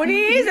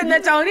Tonys. In the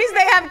Tonys,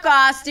 they have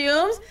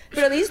costumes,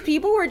 but these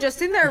people were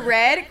just in their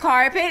red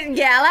carpet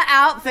gala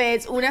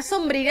outfits, unas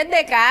sombrillas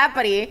de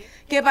Capri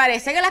que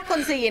parece que las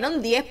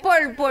consiguieron 10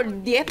 por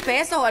 10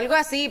 pesos o algo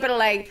así, pero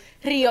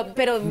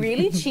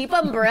really cheap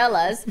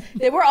umbrellas.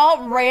 They were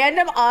all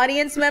random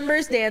audience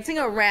members dancing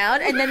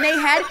around, and then they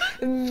had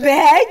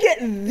Meg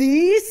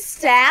the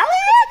Stallion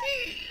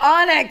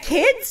on a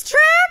kids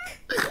track.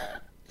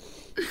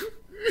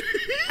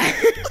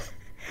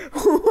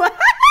 What?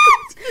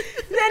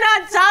 Then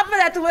on top of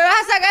that, tú me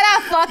vas a sacar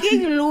a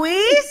fucking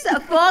Luis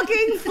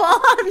fucking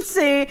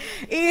Fonsi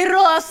y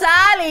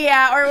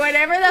Rosalia, or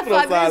whatever the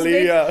fuck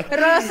Rosalia,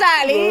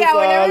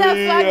 whatever the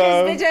fuck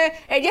is bitch.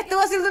 Ella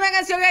estuvo haciendo una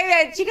canción ahí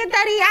de Chicken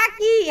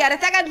Teriyaki y ahora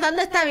está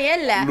cantando esta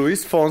mierda.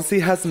 Luis Fonsi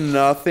has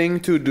nothing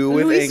to do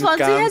with Luis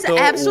Encanto Fonsi has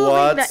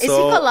absolutely nothing. Is he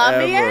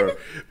Colombian?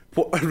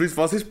 Luis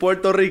Fonsi is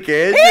Puerto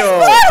Riqueño.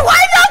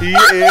 Why the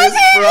fuck is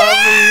from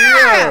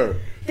here?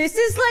 This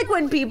is like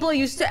when people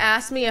used to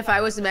ask me if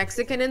I was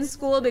Mexican in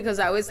school because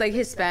I was like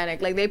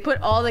Hispanic. Like they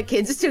put all the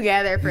kids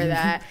together for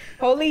that.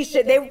 Holy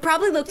shit. They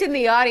probably looked in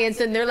the audience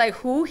and they're like,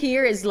 who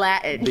here is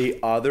Latin? The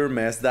other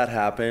mess that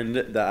happened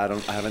that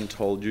I haven't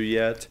told you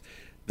yet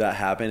that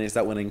happened is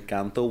that when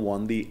Encanto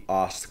won the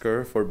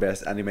Oscar for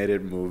Best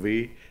Animated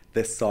Movie,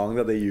 the song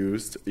that they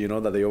used, you know,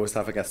 that they always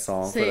have like a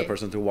song for the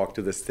person to walk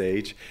to the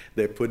stage,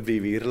 they put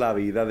Vivir la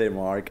Vida de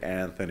Mark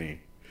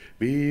Anthony.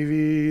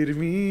 Vivir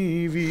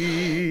mi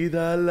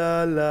vida,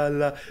 la la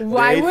la.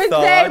 Why would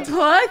they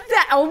put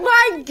that? Oh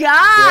my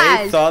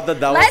God! They thought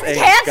that was Let's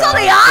cancel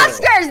the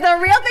Oscars. The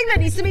real thing that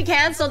needs to be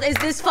canceled is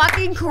this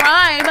fucking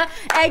crime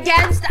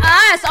against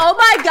us. Oh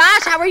my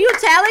gosh! How are you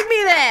telling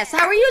me this?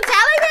 How are you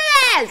telling me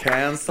this?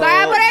 Cancel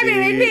Para poner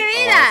Vivir mi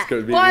vida.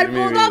 Oscars, Por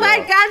puto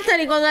Marc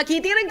Anthony. Cuando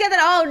aquí tienen que dar.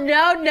 Oh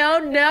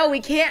no!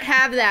 We can't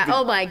have that.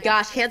 Oh my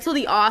gosh! Cancel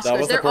the Oscars. That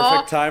was the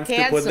perfect time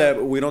to put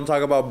that. We don't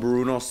talk about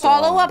Bruno's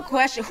song. Follow-up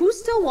question: who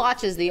still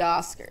watches the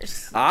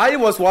Oscars? I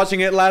was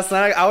watching it last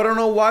night. I don't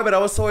know why, but I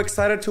was so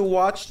excited to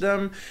watch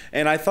them,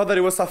 and I thought that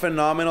it was a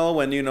phenomenal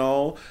when, you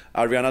know,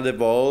 Ariana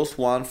DeBose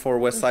won for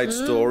West Side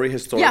Story,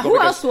 historical. Yeah, who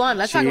else won?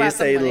 Let's talk about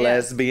somebody. She's a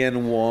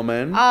lesbian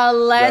woman.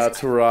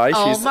 That's right.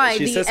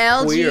 She says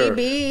queer.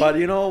 LGB. But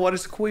you know what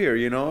is queer?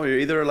 You know, you're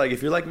either like,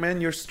 if you like men,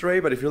 you're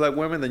straight, but if you like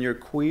women, then you're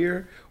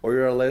queer, or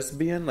you're a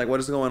lesbian. Like, what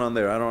is going on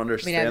there? I don't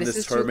understand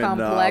this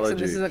terminology. Too complex, and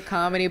this is a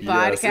comedy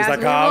podcast. It's a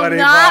comedy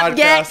we will not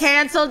get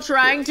canceled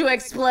trying to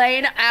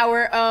explain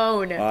our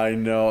own. I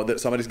know. know that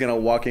somebody's gonna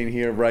walk in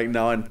here right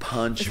now and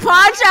punch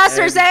us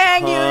for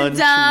saying you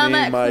dumb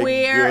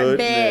queer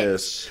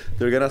bitch.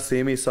 They're gonna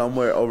see me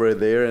somewhere over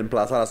there in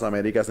Plaza Las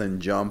Americas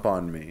and jump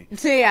on me.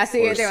 Sí,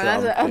 así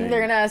they're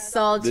gonna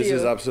assault you. This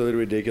is absolutely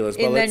ridiculous.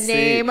 In the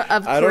name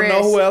of Chris. I don't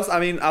know who else. I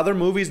mean, other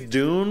movies.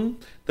 Dune,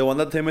 the one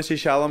that Timothée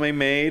Chalamet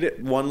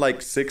made, won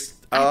like 6 Oscars.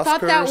 I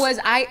thought that was.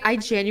 I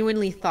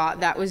genuinely thought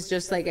that was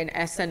just like an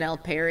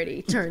SNL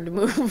parody turned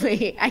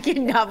movie. I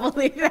cannot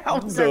believe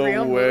that was a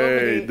real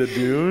movie. The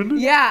Dune?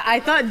 Yeah,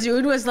 I thought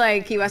Dune was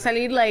like he was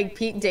salir like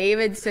Pete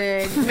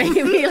Davidson,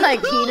 maybe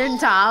like Kenan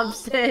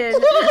Thompson.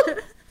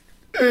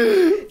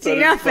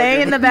 Tina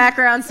Fey in the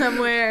background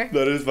somewhere.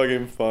 That is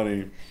fucking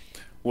funny.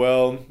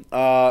 Well,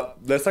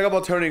 let's talk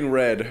about Turning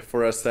Red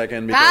for a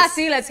second.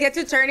 See, let's get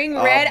to Turning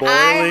Red.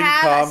 I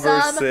have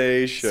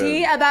conversation.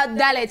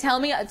 Dale, tell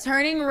me,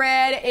 Turning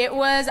Red,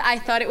 I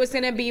thought it was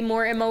going to be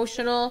more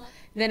emotional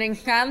than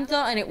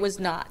Encanto, and it was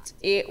not.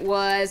 It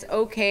was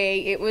okay.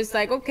 It was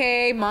like,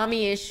 okay,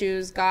 mommy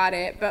issues, got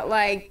it. But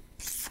like,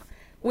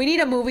 we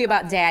need a movie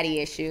about daddy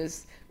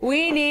issues.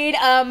 We need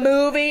a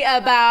movie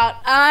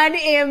about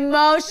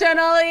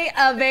unemotionally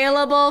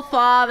available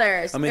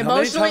fathers. I mean,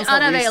 emotionally how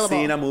many times unavailable. have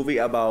we seen a movie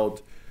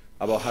about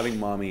having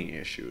mommy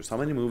issues? How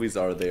many movies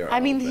are there? I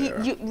mean,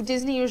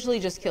 Disney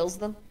usually just kills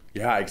them.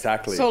 Yeah,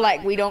 exactly. So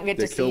like we don't get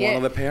to see it. They kill one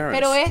of the parents.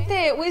 Pero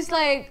it was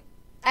like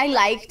I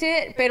liked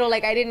it, pero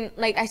like I didn't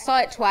like I saw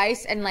it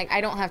twice and like I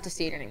don't have to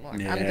see it anymore.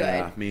 Yeah, I'm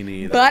good. Me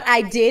neither. But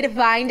I did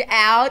find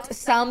out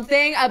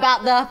something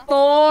about the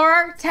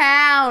Four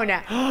Town.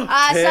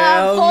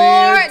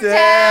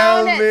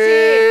 Tell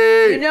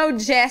me. You know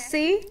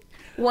Jesse?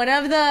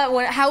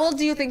 How old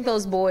do you think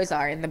those boys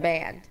are in the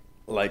band?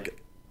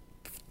 Like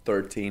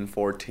 13,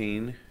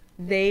 14.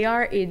 They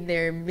are in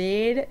their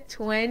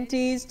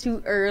mid-20s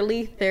to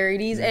early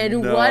 30s,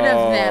 and one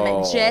of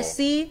them,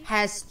 Jesse,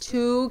 has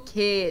 2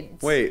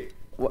 kids. Wait,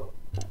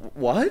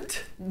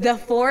 what? The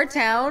Four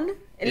Town.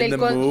 In the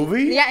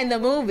movie? Yeah, in the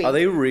movie. Are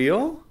they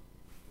real?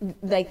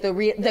 Like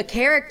the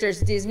characters,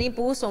 Disney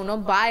puso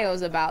unos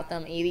bios about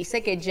them. Y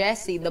dice que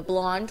Jesse, the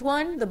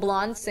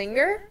blonde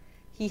singer,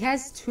 he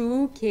has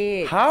 2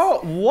 kids. How?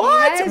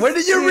 What? Where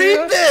did you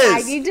read this?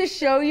 I need to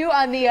show you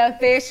on the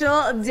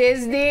official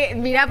Disney.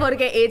 Mira, porque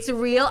it's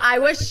real. I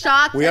was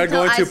shocked. We are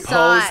going to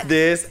post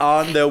this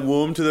on the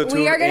Womb to the Tomb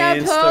Instagram. We are going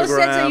to post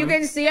it so you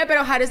can see it.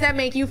 But how does that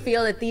make you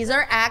feel that these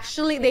are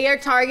actually, they are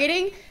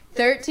targeting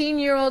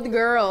 13-year-old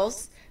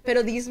girls.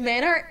 But these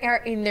men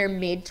are in their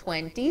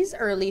mid-20s,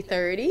 early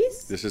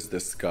 30s. This is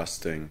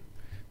disgusting.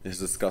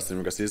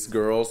 Because these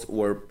girls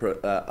were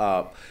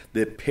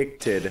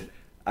depicted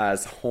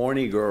as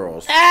horny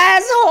girls.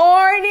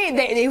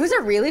 It was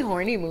a really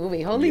horny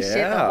movie. Holy shit,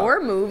 a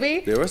horror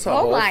movie. There was a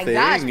whole thing.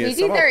 Gosh, it's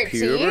PG-13. about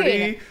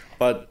puberty,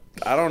 but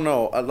I don't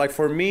know. Like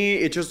for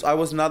me, I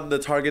was not the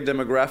target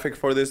demographic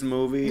for this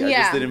movie. Yeah. I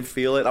just didn't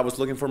feel it. I was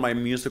looking for my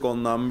musical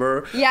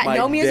number. Yeah, my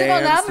no musical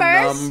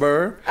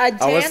numbers. I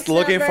was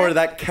looking for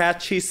that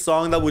catchy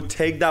song that would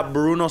take that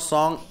Bruno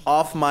song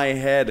off my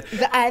head.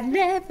 I've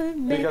never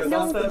met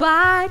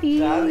nobody.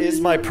 That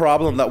is my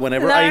problem. That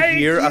whenever I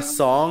hear a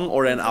song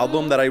or an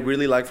album that I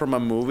really like from a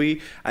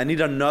movie, I need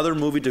another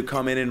movie to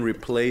come in and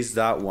replace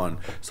that one.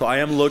 So I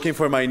am looking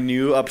for my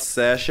new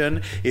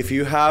obsession. If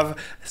you have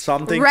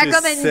something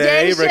to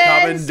say,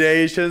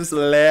 recommendations,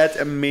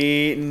 let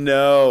me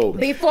know.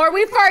 Before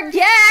we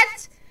fucking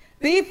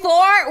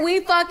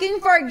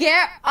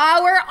forget,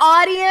 our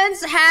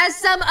audience has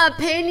some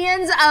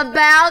opinions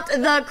about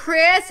the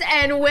Chris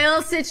and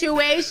Will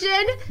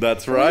situation.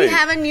 That's right. We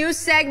have a new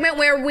segment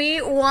where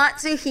we want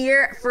to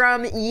hear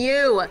from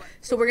you.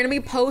 So we're going to be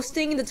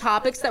posting the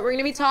topics that we're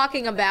going to be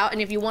talking about.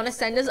 And if you want to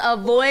send us a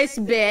voice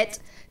bit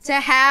to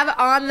have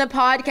on the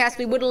podcast,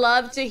 we would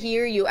love to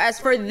hear you. As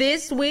for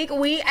this week,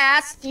 we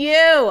asked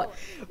you,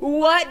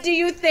 what do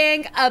you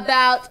think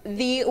about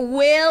the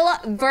Will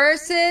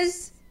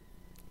versus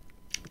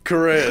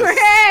Chris.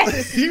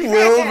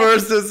 Will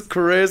versus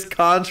Chris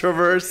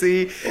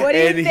controversy. What do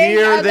you think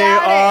here about they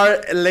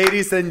are,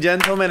 ladies and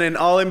gentlemen, and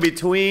all in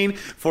between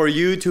for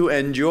you to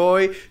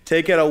enjoy.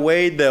 Take it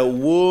away, the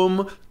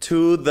Womb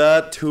to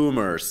the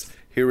Tumors.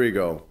 Here we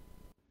go.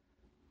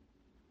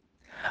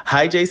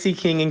 Hi, JC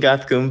King and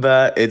Goth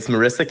Goomba. It's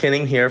Marissa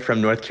Kenning here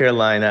from North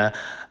Carolina.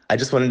 I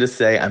just wanted to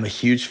say I'm a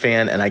huge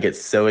fan, and I get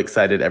so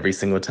excited every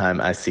single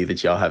time I see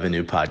that y'all have a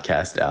new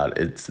podcast out.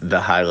 It's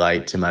the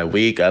highlight to my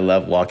week. I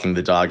love walking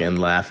the dog and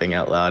laughing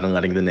out loud and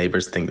letting the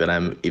neighbors think that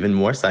I'm even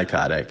more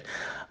psychotic.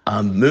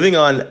 Moving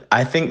on,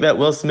 I think that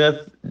Will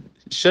Smith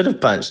should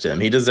have punched him.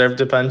 He deserved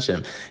to punch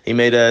him. He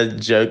made a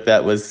joke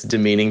that was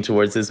demeaning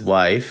towards his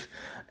wife.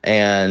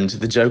 And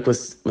the joke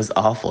was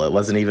awful. It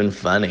wasn't even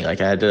funny.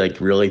 Like I had to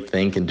really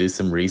think and do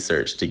some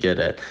research to get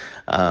it.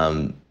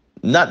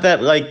 Not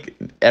that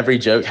every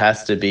joke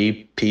has to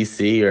be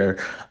PC or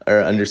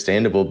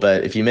understandable,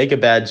 but if you make a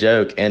bad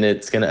joke and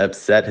it's going to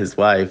upset his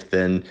wife,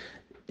 then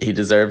he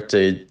deserved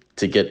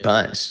to get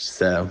punched.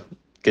 So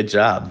good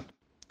job.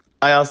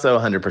 I also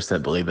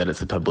 100% believe that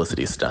it's a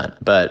publicity stunt,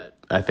 but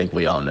I think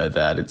we all know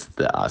that it's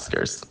the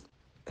Oscars.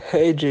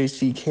 Hey,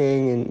 JC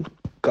King and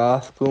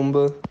Goth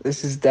Goomba.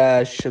 This is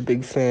Dash, a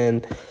big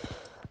fan.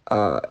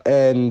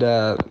 And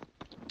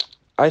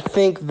I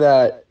think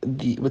that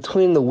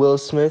between the Will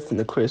Smith and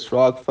the Chris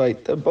Rock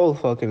fight, they're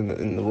both fucking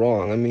in the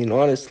wrong. I mean,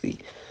 honestly,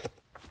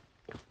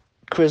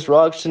 Chris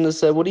Rock shouldn't have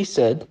said what he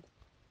said,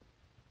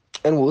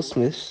 and Will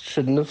Smith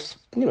shouldn't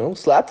have,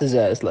 slapped his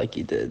ass like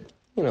he did.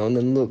 And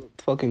then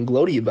looked fucking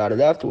gloaty about it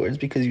afterwards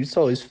because you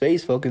saw his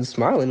face fucking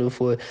smiling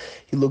before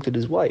he looked at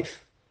his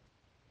wife.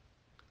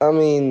 I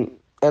mean,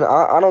 and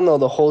I don't know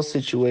the whole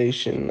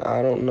situation.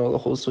 I don't know the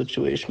whole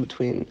situation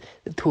between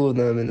the two of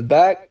them in the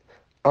back.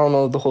 I don't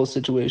know the whole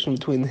situation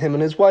between him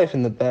and his wife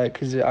in the back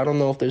because I don't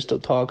know if they're still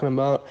talking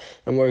about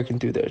and working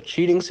through their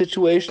cheating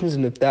situations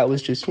and if that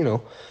was just, a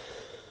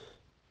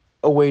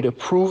way to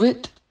prove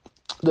it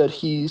that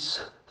he's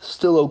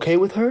still okay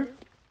with her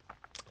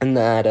and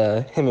that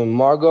him and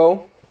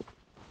Margot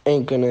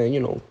ain't gonna,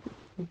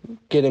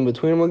 get in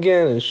between them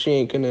again and she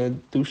ain't gonna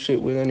do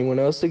shit with anyone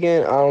else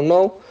again. I don't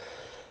know.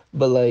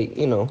 But,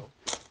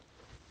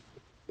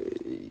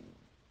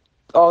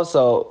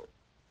 also,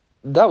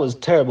 that was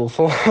terrible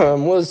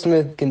form. Will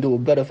Smith can do a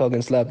better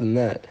fucking slap than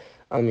that.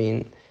 I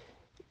mean,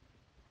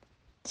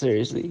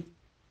 seriously.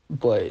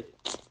 But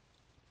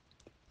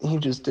he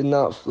just did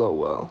not flow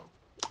well.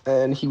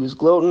 And he was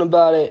gloating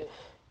about it.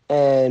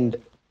 And,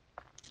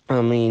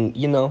 I mean,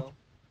 you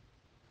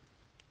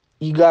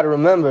gotta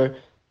remember,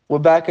 we're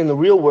back in the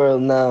real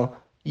world now.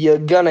 You're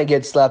gonna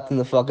get slapped in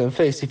the fucking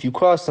face if you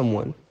cross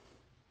someone.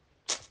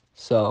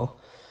 So,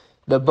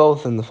 they're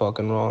both in the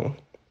fucking wrong.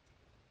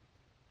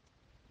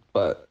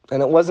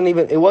 And it wasn't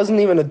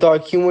even a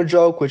dark humor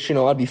joke, which,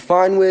 I'd be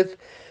fine with.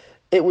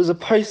 It was a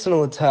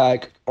personal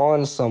attack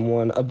on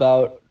someone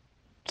about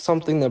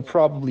something they're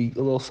probably a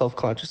little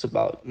self-conscious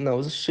about. And that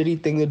was a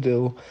shitty thing to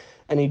do.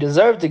 And he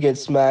deserved to get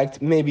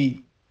smacked.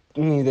 Maybe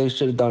they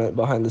should have done it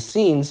behind the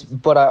scenes.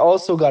 But I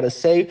also gotta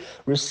say,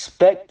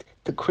 respect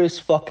to Chris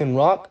fucking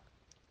Rock.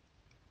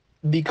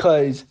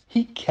 Because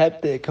he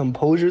kept their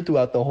composure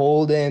throughout the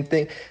whole damn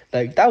thing.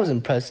 That was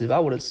impressive. I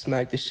would have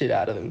smacked the shit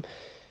out of him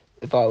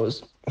if I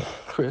was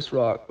Chris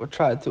Rock, or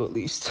tried to at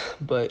least.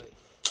 But,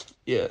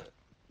 yeah.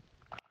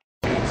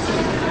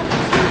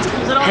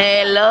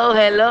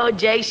 Hello,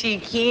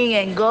 JC King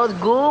and Goth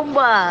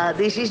Goomba.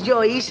 This is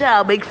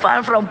Joisa, a big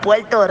fan from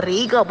Puerto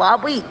Rico,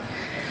 papi.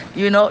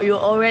 You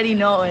already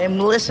know.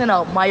 And listen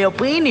up, my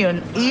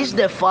opinion is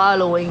the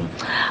following.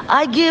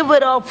 I give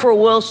it up for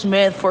Will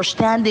Smith for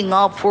standing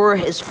up for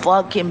his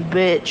fucking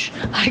bitch.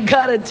 I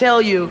gotta tell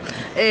you,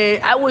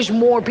 I wish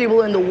more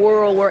people in the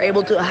world were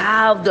able to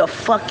have the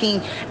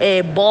fucking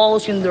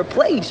balls in their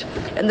place.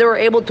 And they were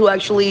able to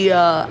actually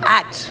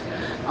act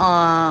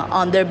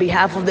on their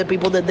behalf of the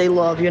people that they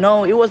love. It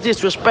was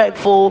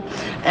disrespectful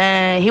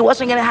and he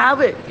wasn't gonna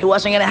have it. He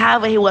wasn't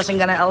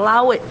gonna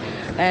allow it.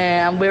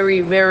 And I'm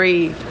very,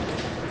 very...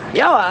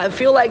 I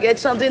feel like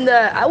it's something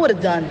that I would have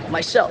done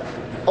myself.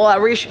 Oh, I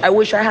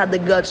wish I had the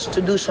guts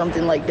to do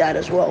something like that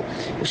as well.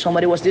 If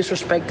somebody was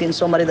disrespecting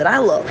somebody that I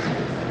love.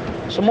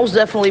 So most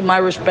definitely my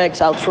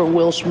respects out for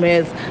Will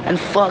Smith and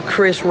fuck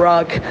Chris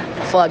Rock.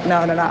 Fuck,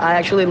 no. I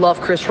actually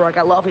love Chris Rock.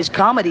 I love his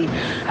comedy.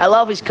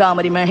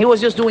 Man. He was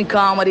just doing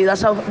comedy.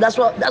 That's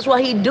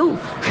what he do.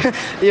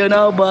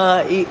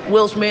 But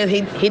Will Smith,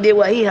 he did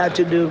what he had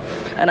to do.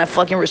 And I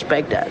fucking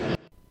respect that.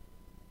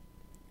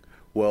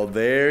 Well,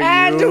 there you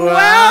and have welcome it.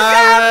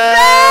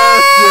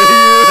 back!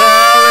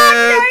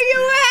 There you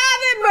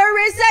have it.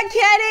 Marissa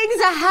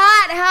Kenning's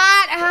hot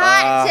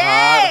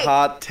take.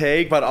 Hot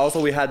take, but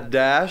also we had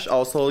Dash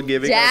also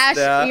giving us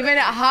that. Even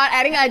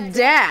adding a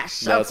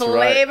dash of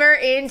flavor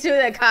into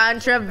the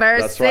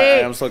controversy. That's right. I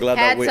am so glad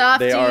that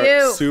they are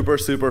you. super,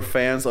 super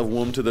fans of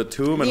Womb to the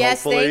Tomb. And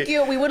yes, hopefully... thank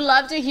you. We would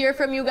love to hear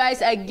from you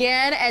guys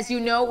again. As you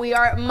know, we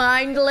are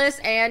mindless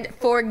and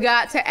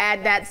forgot to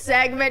add that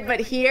segment, but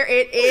here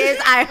it is.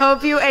 I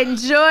hope you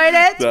enjoyed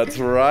it. That's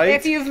right.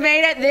 If you've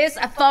made it this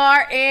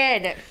far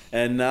in.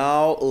 And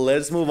now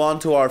let's move on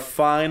to our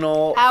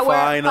final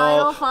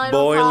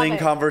boiling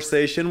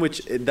conversation,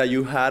 that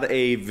you had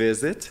a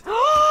visit.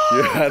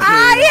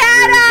 I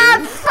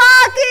had a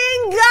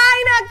fucking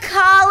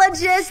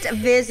gynecologist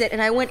visit,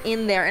 and I went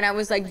in there and I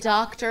was like,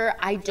 doctor,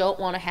 I don't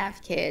want to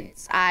have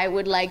kids. I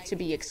would like to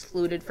be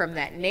excluded from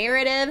that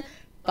narrative.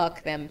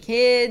 Fuck them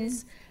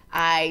kids.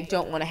 I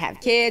don't want to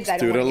have kids. I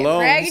don't want to get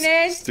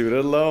pregnant.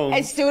 Student loans.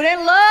 And student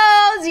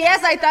loans.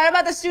 Yes, I thought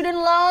about the student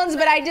loans,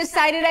 but I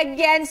decided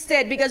against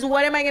it because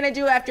what am I going to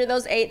do after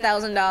those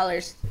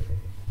 $8,000?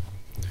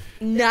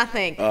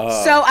 Nothing.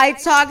 So I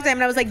talked to him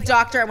and I was like,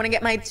 doctor, I want to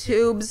get my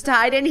tubes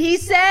tied. And he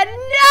said,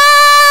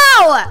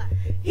 no!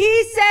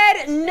 He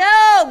said,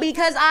 no,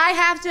 because I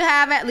have to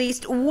have at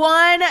least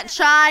one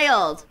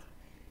child.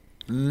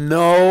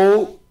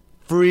 No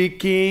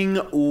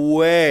freaking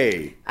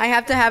way. I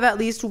have to have at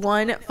least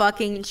one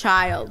fucking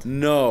child.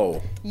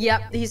 No.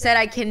 Yep. He said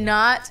I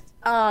cannot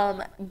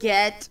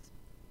get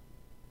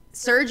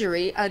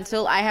surgery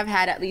until I have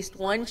had at least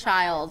one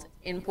child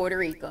in Puerto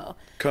Rico.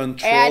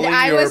 Controlling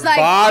your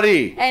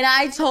body. And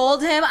I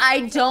told him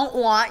I don't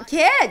want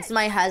kids.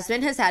 My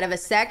husband has had a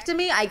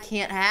vasectomy. I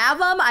can't have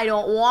them. I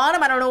don't want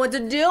them. I don't know what to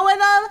do with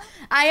them.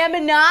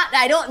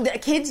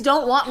 Kids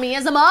don't want me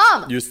as a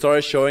mom. You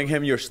started showing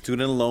him your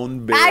student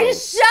loan bill. I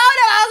showed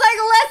him. I was like,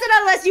 listen,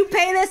 unless you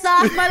pay this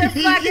off,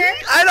 motherfucker.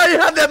 I know you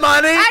have the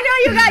money.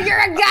 You're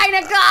a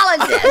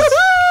gynecologist.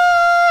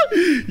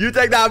 You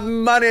take that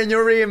money and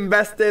you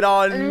reinvest it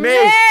on me.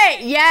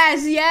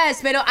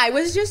 Yes. But I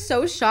was just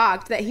so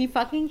shocked that he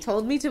fucking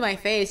told me to my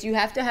face, you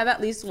have to have at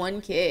least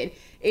one kid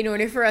in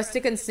order for us to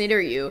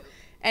consider you.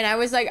 And I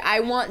was like,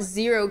 I want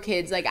 0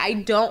 kids. Like, I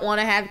don't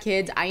want to have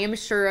kids. I am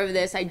sure of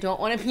this. I don't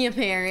want to be a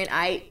parent.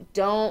 I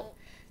don't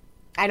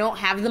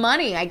have the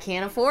money. I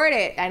can't afford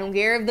it. I don't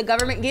care if the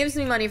government gives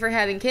me money for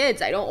having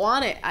kids. I don't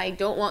want it. I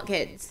don't want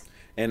kids.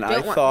 And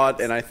I thought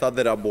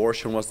that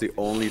abortion was the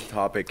only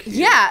topic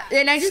here. Yeah,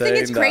 and I just think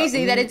it's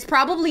crazy that it's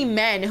probably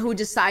men who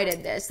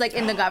decided this, like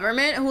in the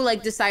government, who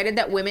like decided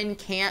that women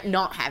can't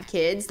not have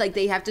kids, like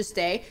they have to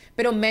stay,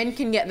 but men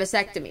can get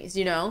vasectomies,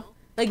 you know?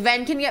 Like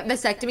men can get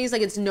vasectomies,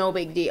 like it's no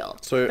big deal.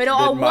 So did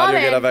Mario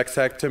get a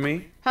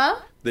vasectomy? Huh?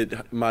 Did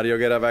Mario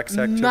get a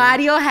vasectomy?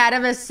 Mario had a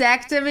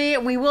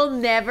vasectomy. We will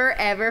never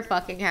ever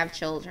fucking have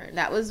children.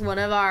 That was one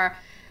of our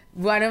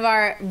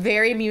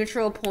very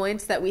mutual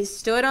points that we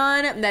stood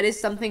on. That is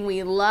something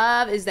we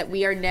love, is that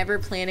we are never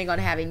planning on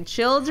having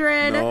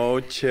children. No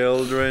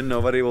children.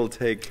 Nobody will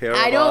take care of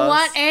us. I don't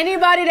want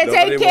anybody to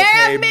take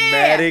care of me.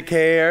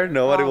 Medicare.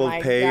 Nobody will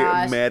pay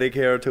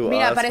Medicare to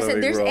us. But I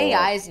said there's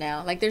AIs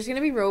now. Like there's going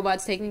to be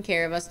robots taking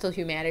care of us till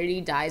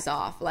humanity dies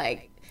off.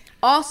 Like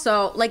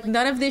also, like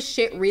none of this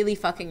shit really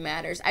fucking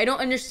matters. I don't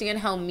understand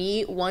how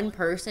one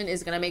person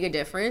is going to make a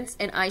difference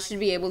and I should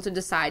be able to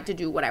decide to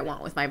do what I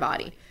want with my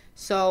body.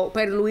 So,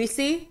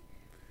 Pierluisi,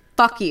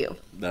 fuck you.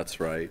 That's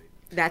right.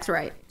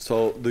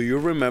 So, do you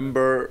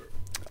remember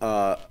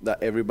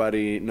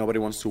that nobody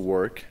wants to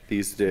work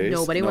these days?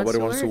 Nobody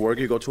wants to work.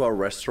 You go to a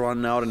restaurant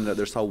now and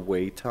there's a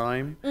wait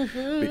time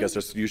because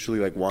there's usually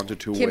like 1 to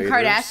 2 Kim waiters.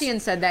 Kardashian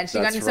said that. She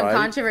got into some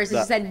controversy.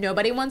 She said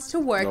nobody wants to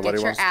work.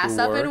 Get your ass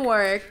up and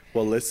work.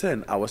 Well,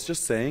 listen, I was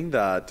just saying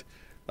that.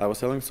 I was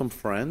telling some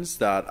friends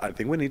that I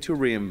think we need to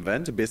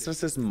reinvent.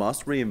 Businesses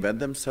must reinvent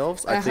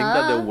themselves. I think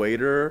that the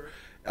waiter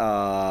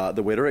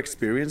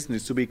experience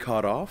needs to be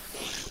cut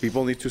off.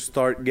 People need to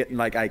start getting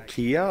like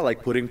IKEA,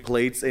 like putting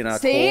plates in a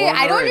corner.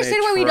 I don't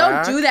understand why we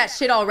don't do that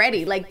shit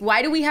already. Like,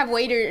 why do we have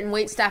waiter and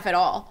wait staff at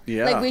all?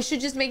 Yeah. Like, we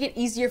should just make it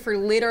easier for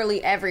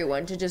literally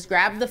everyone to just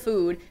grab the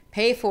food,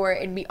 pay for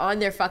it, and be on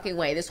their fucking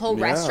way. This whole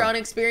restaurant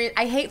experience,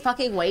 I hate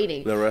fucking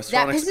waiting. The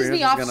restaurant experience pisses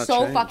me off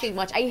so fucking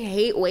much. I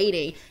hate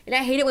waiting. And I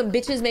hate it when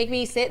bitches make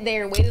me sit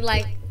there and wait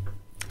like,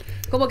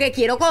 como que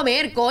quiero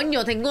comer,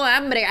 coño, tengo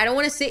hambre. I don't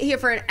want to sit here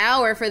for an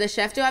hour for the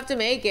chef to have to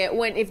make it.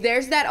 When if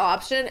there's that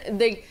option,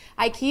 the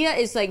IKEA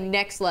is like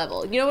next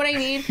level. You know what I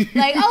mean?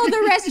 Like,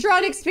 the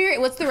restaurant experience.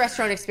 What's the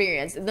restaurant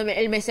experience? El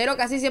mesero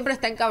casi siempre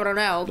está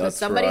encabronado because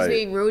somebody's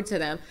being rude to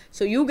them.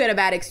 So you get a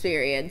bad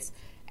experience.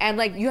 And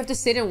like, you have to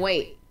sit and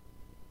wait.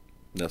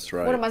 That's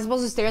right. What am I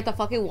supposed to stare at the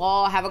fucking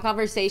wall, have a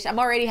conversation? I'm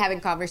already having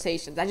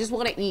conversations. I just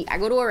want to eat. I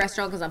go to a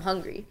restaurant because I'm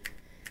hungry.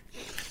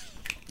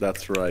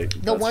 That's right.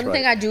 The one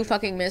thing I do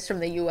fucking miss from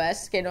the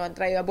U.S. que no han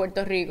traído a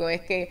Puerto Rico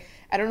es que,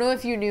 I don't know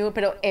if you knew,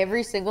 but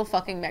every single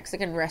fucking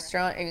Mexican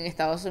restaurant in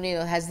Estados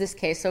Unidos has this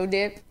queso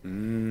dip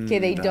que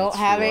they don't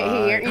have it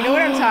here. You know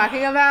what I'm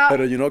talking about?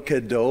 Pero you know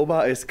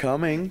Qdoba is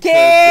coming.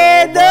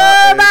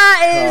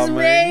 Qdoba is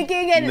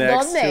making it.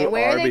 ¿Dónde?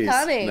 Where are they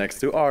coming? Next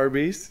to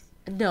Arby's.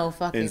 No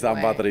fucking In San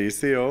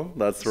Patricio.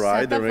 That's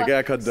right. They're making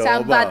a Qdoba.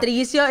 San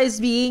Patricio is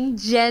being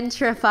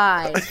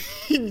gentrified.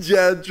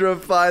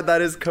 Gentrified.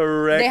 That is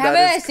correct.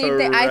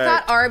 I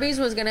thought Arby's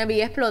was going to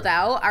be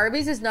explotado.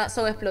 Arby's is not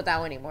so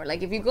explotado anymore.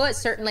 Like, if you go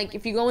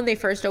if you go when they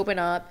first open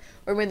up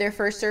or when they're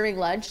first serving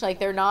lunch, like,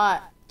 they're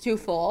not too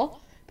full.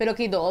 Pero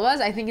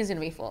Qdoba's, I think, is going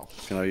to be full.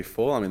 It's going to be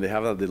full. I mean, they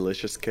have a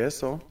delicious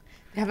queso.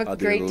 They have a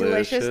great,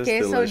 delicious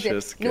queso.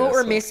 You know what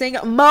we're missing?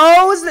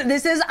 Moe's.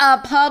 This is a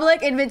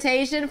public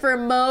invitation for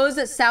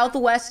Moe's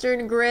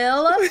Southwestern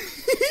Grill and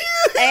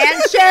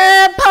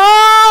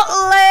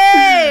Chipotle.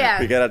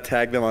 We gotta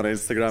tag them on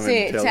Instagram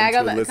and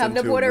tell them to come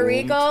to Puerto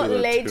Rico,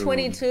 late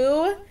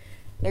 22.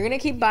 They're gonna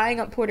keep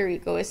buying up Puerto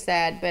Rico. It's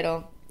sad, but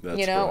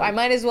I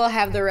might as well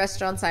have the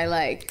restaurants I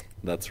like.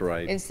 That's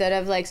right. Instead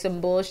of like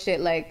some bullshit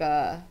like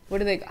what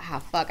do they?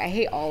 Fuck! I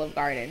hate Olive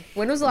Garden.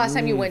 When was the last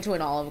time you went to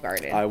an Olive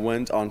Garden? I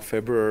went on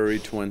February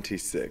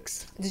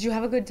 26th. Did you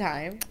have a good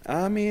time?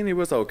 I mean, it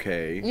was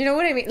okay. You know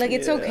what I mean? Like,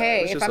 it's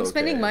okay. If I'm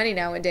spending money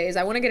nowadays,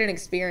 I want to get an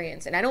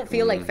experience, and I don't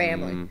feel like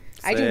family.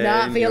 I do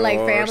not feel like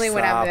family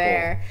when I'm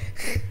there.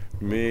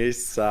 Mi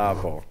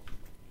sapo.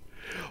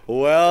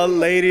 Well,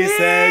 ladies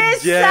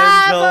and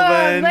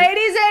gentlemen.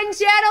 Ladies and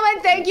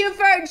gentlemen, thank you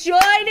for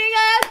joining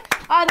us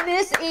on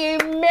this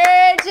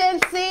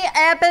emergency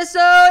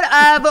episode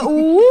of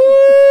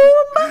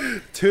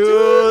Womb to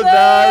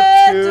the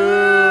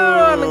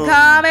Tomb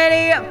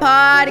Comedy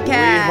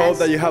Podcast. We hope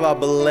that you have a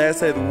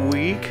blessed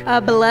week.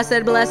 A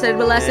blessed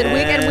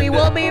week, and we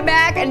will be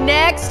back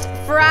next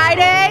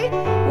Friday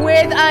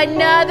with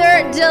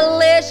another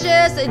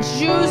delicious,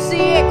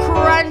 juicy,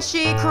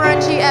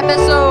 crunchy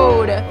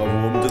episode of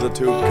Womb to the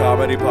Tube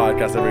Comedy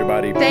Podcast,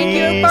 everybody. Thank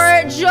you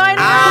for joining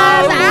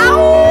us.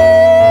 Ow!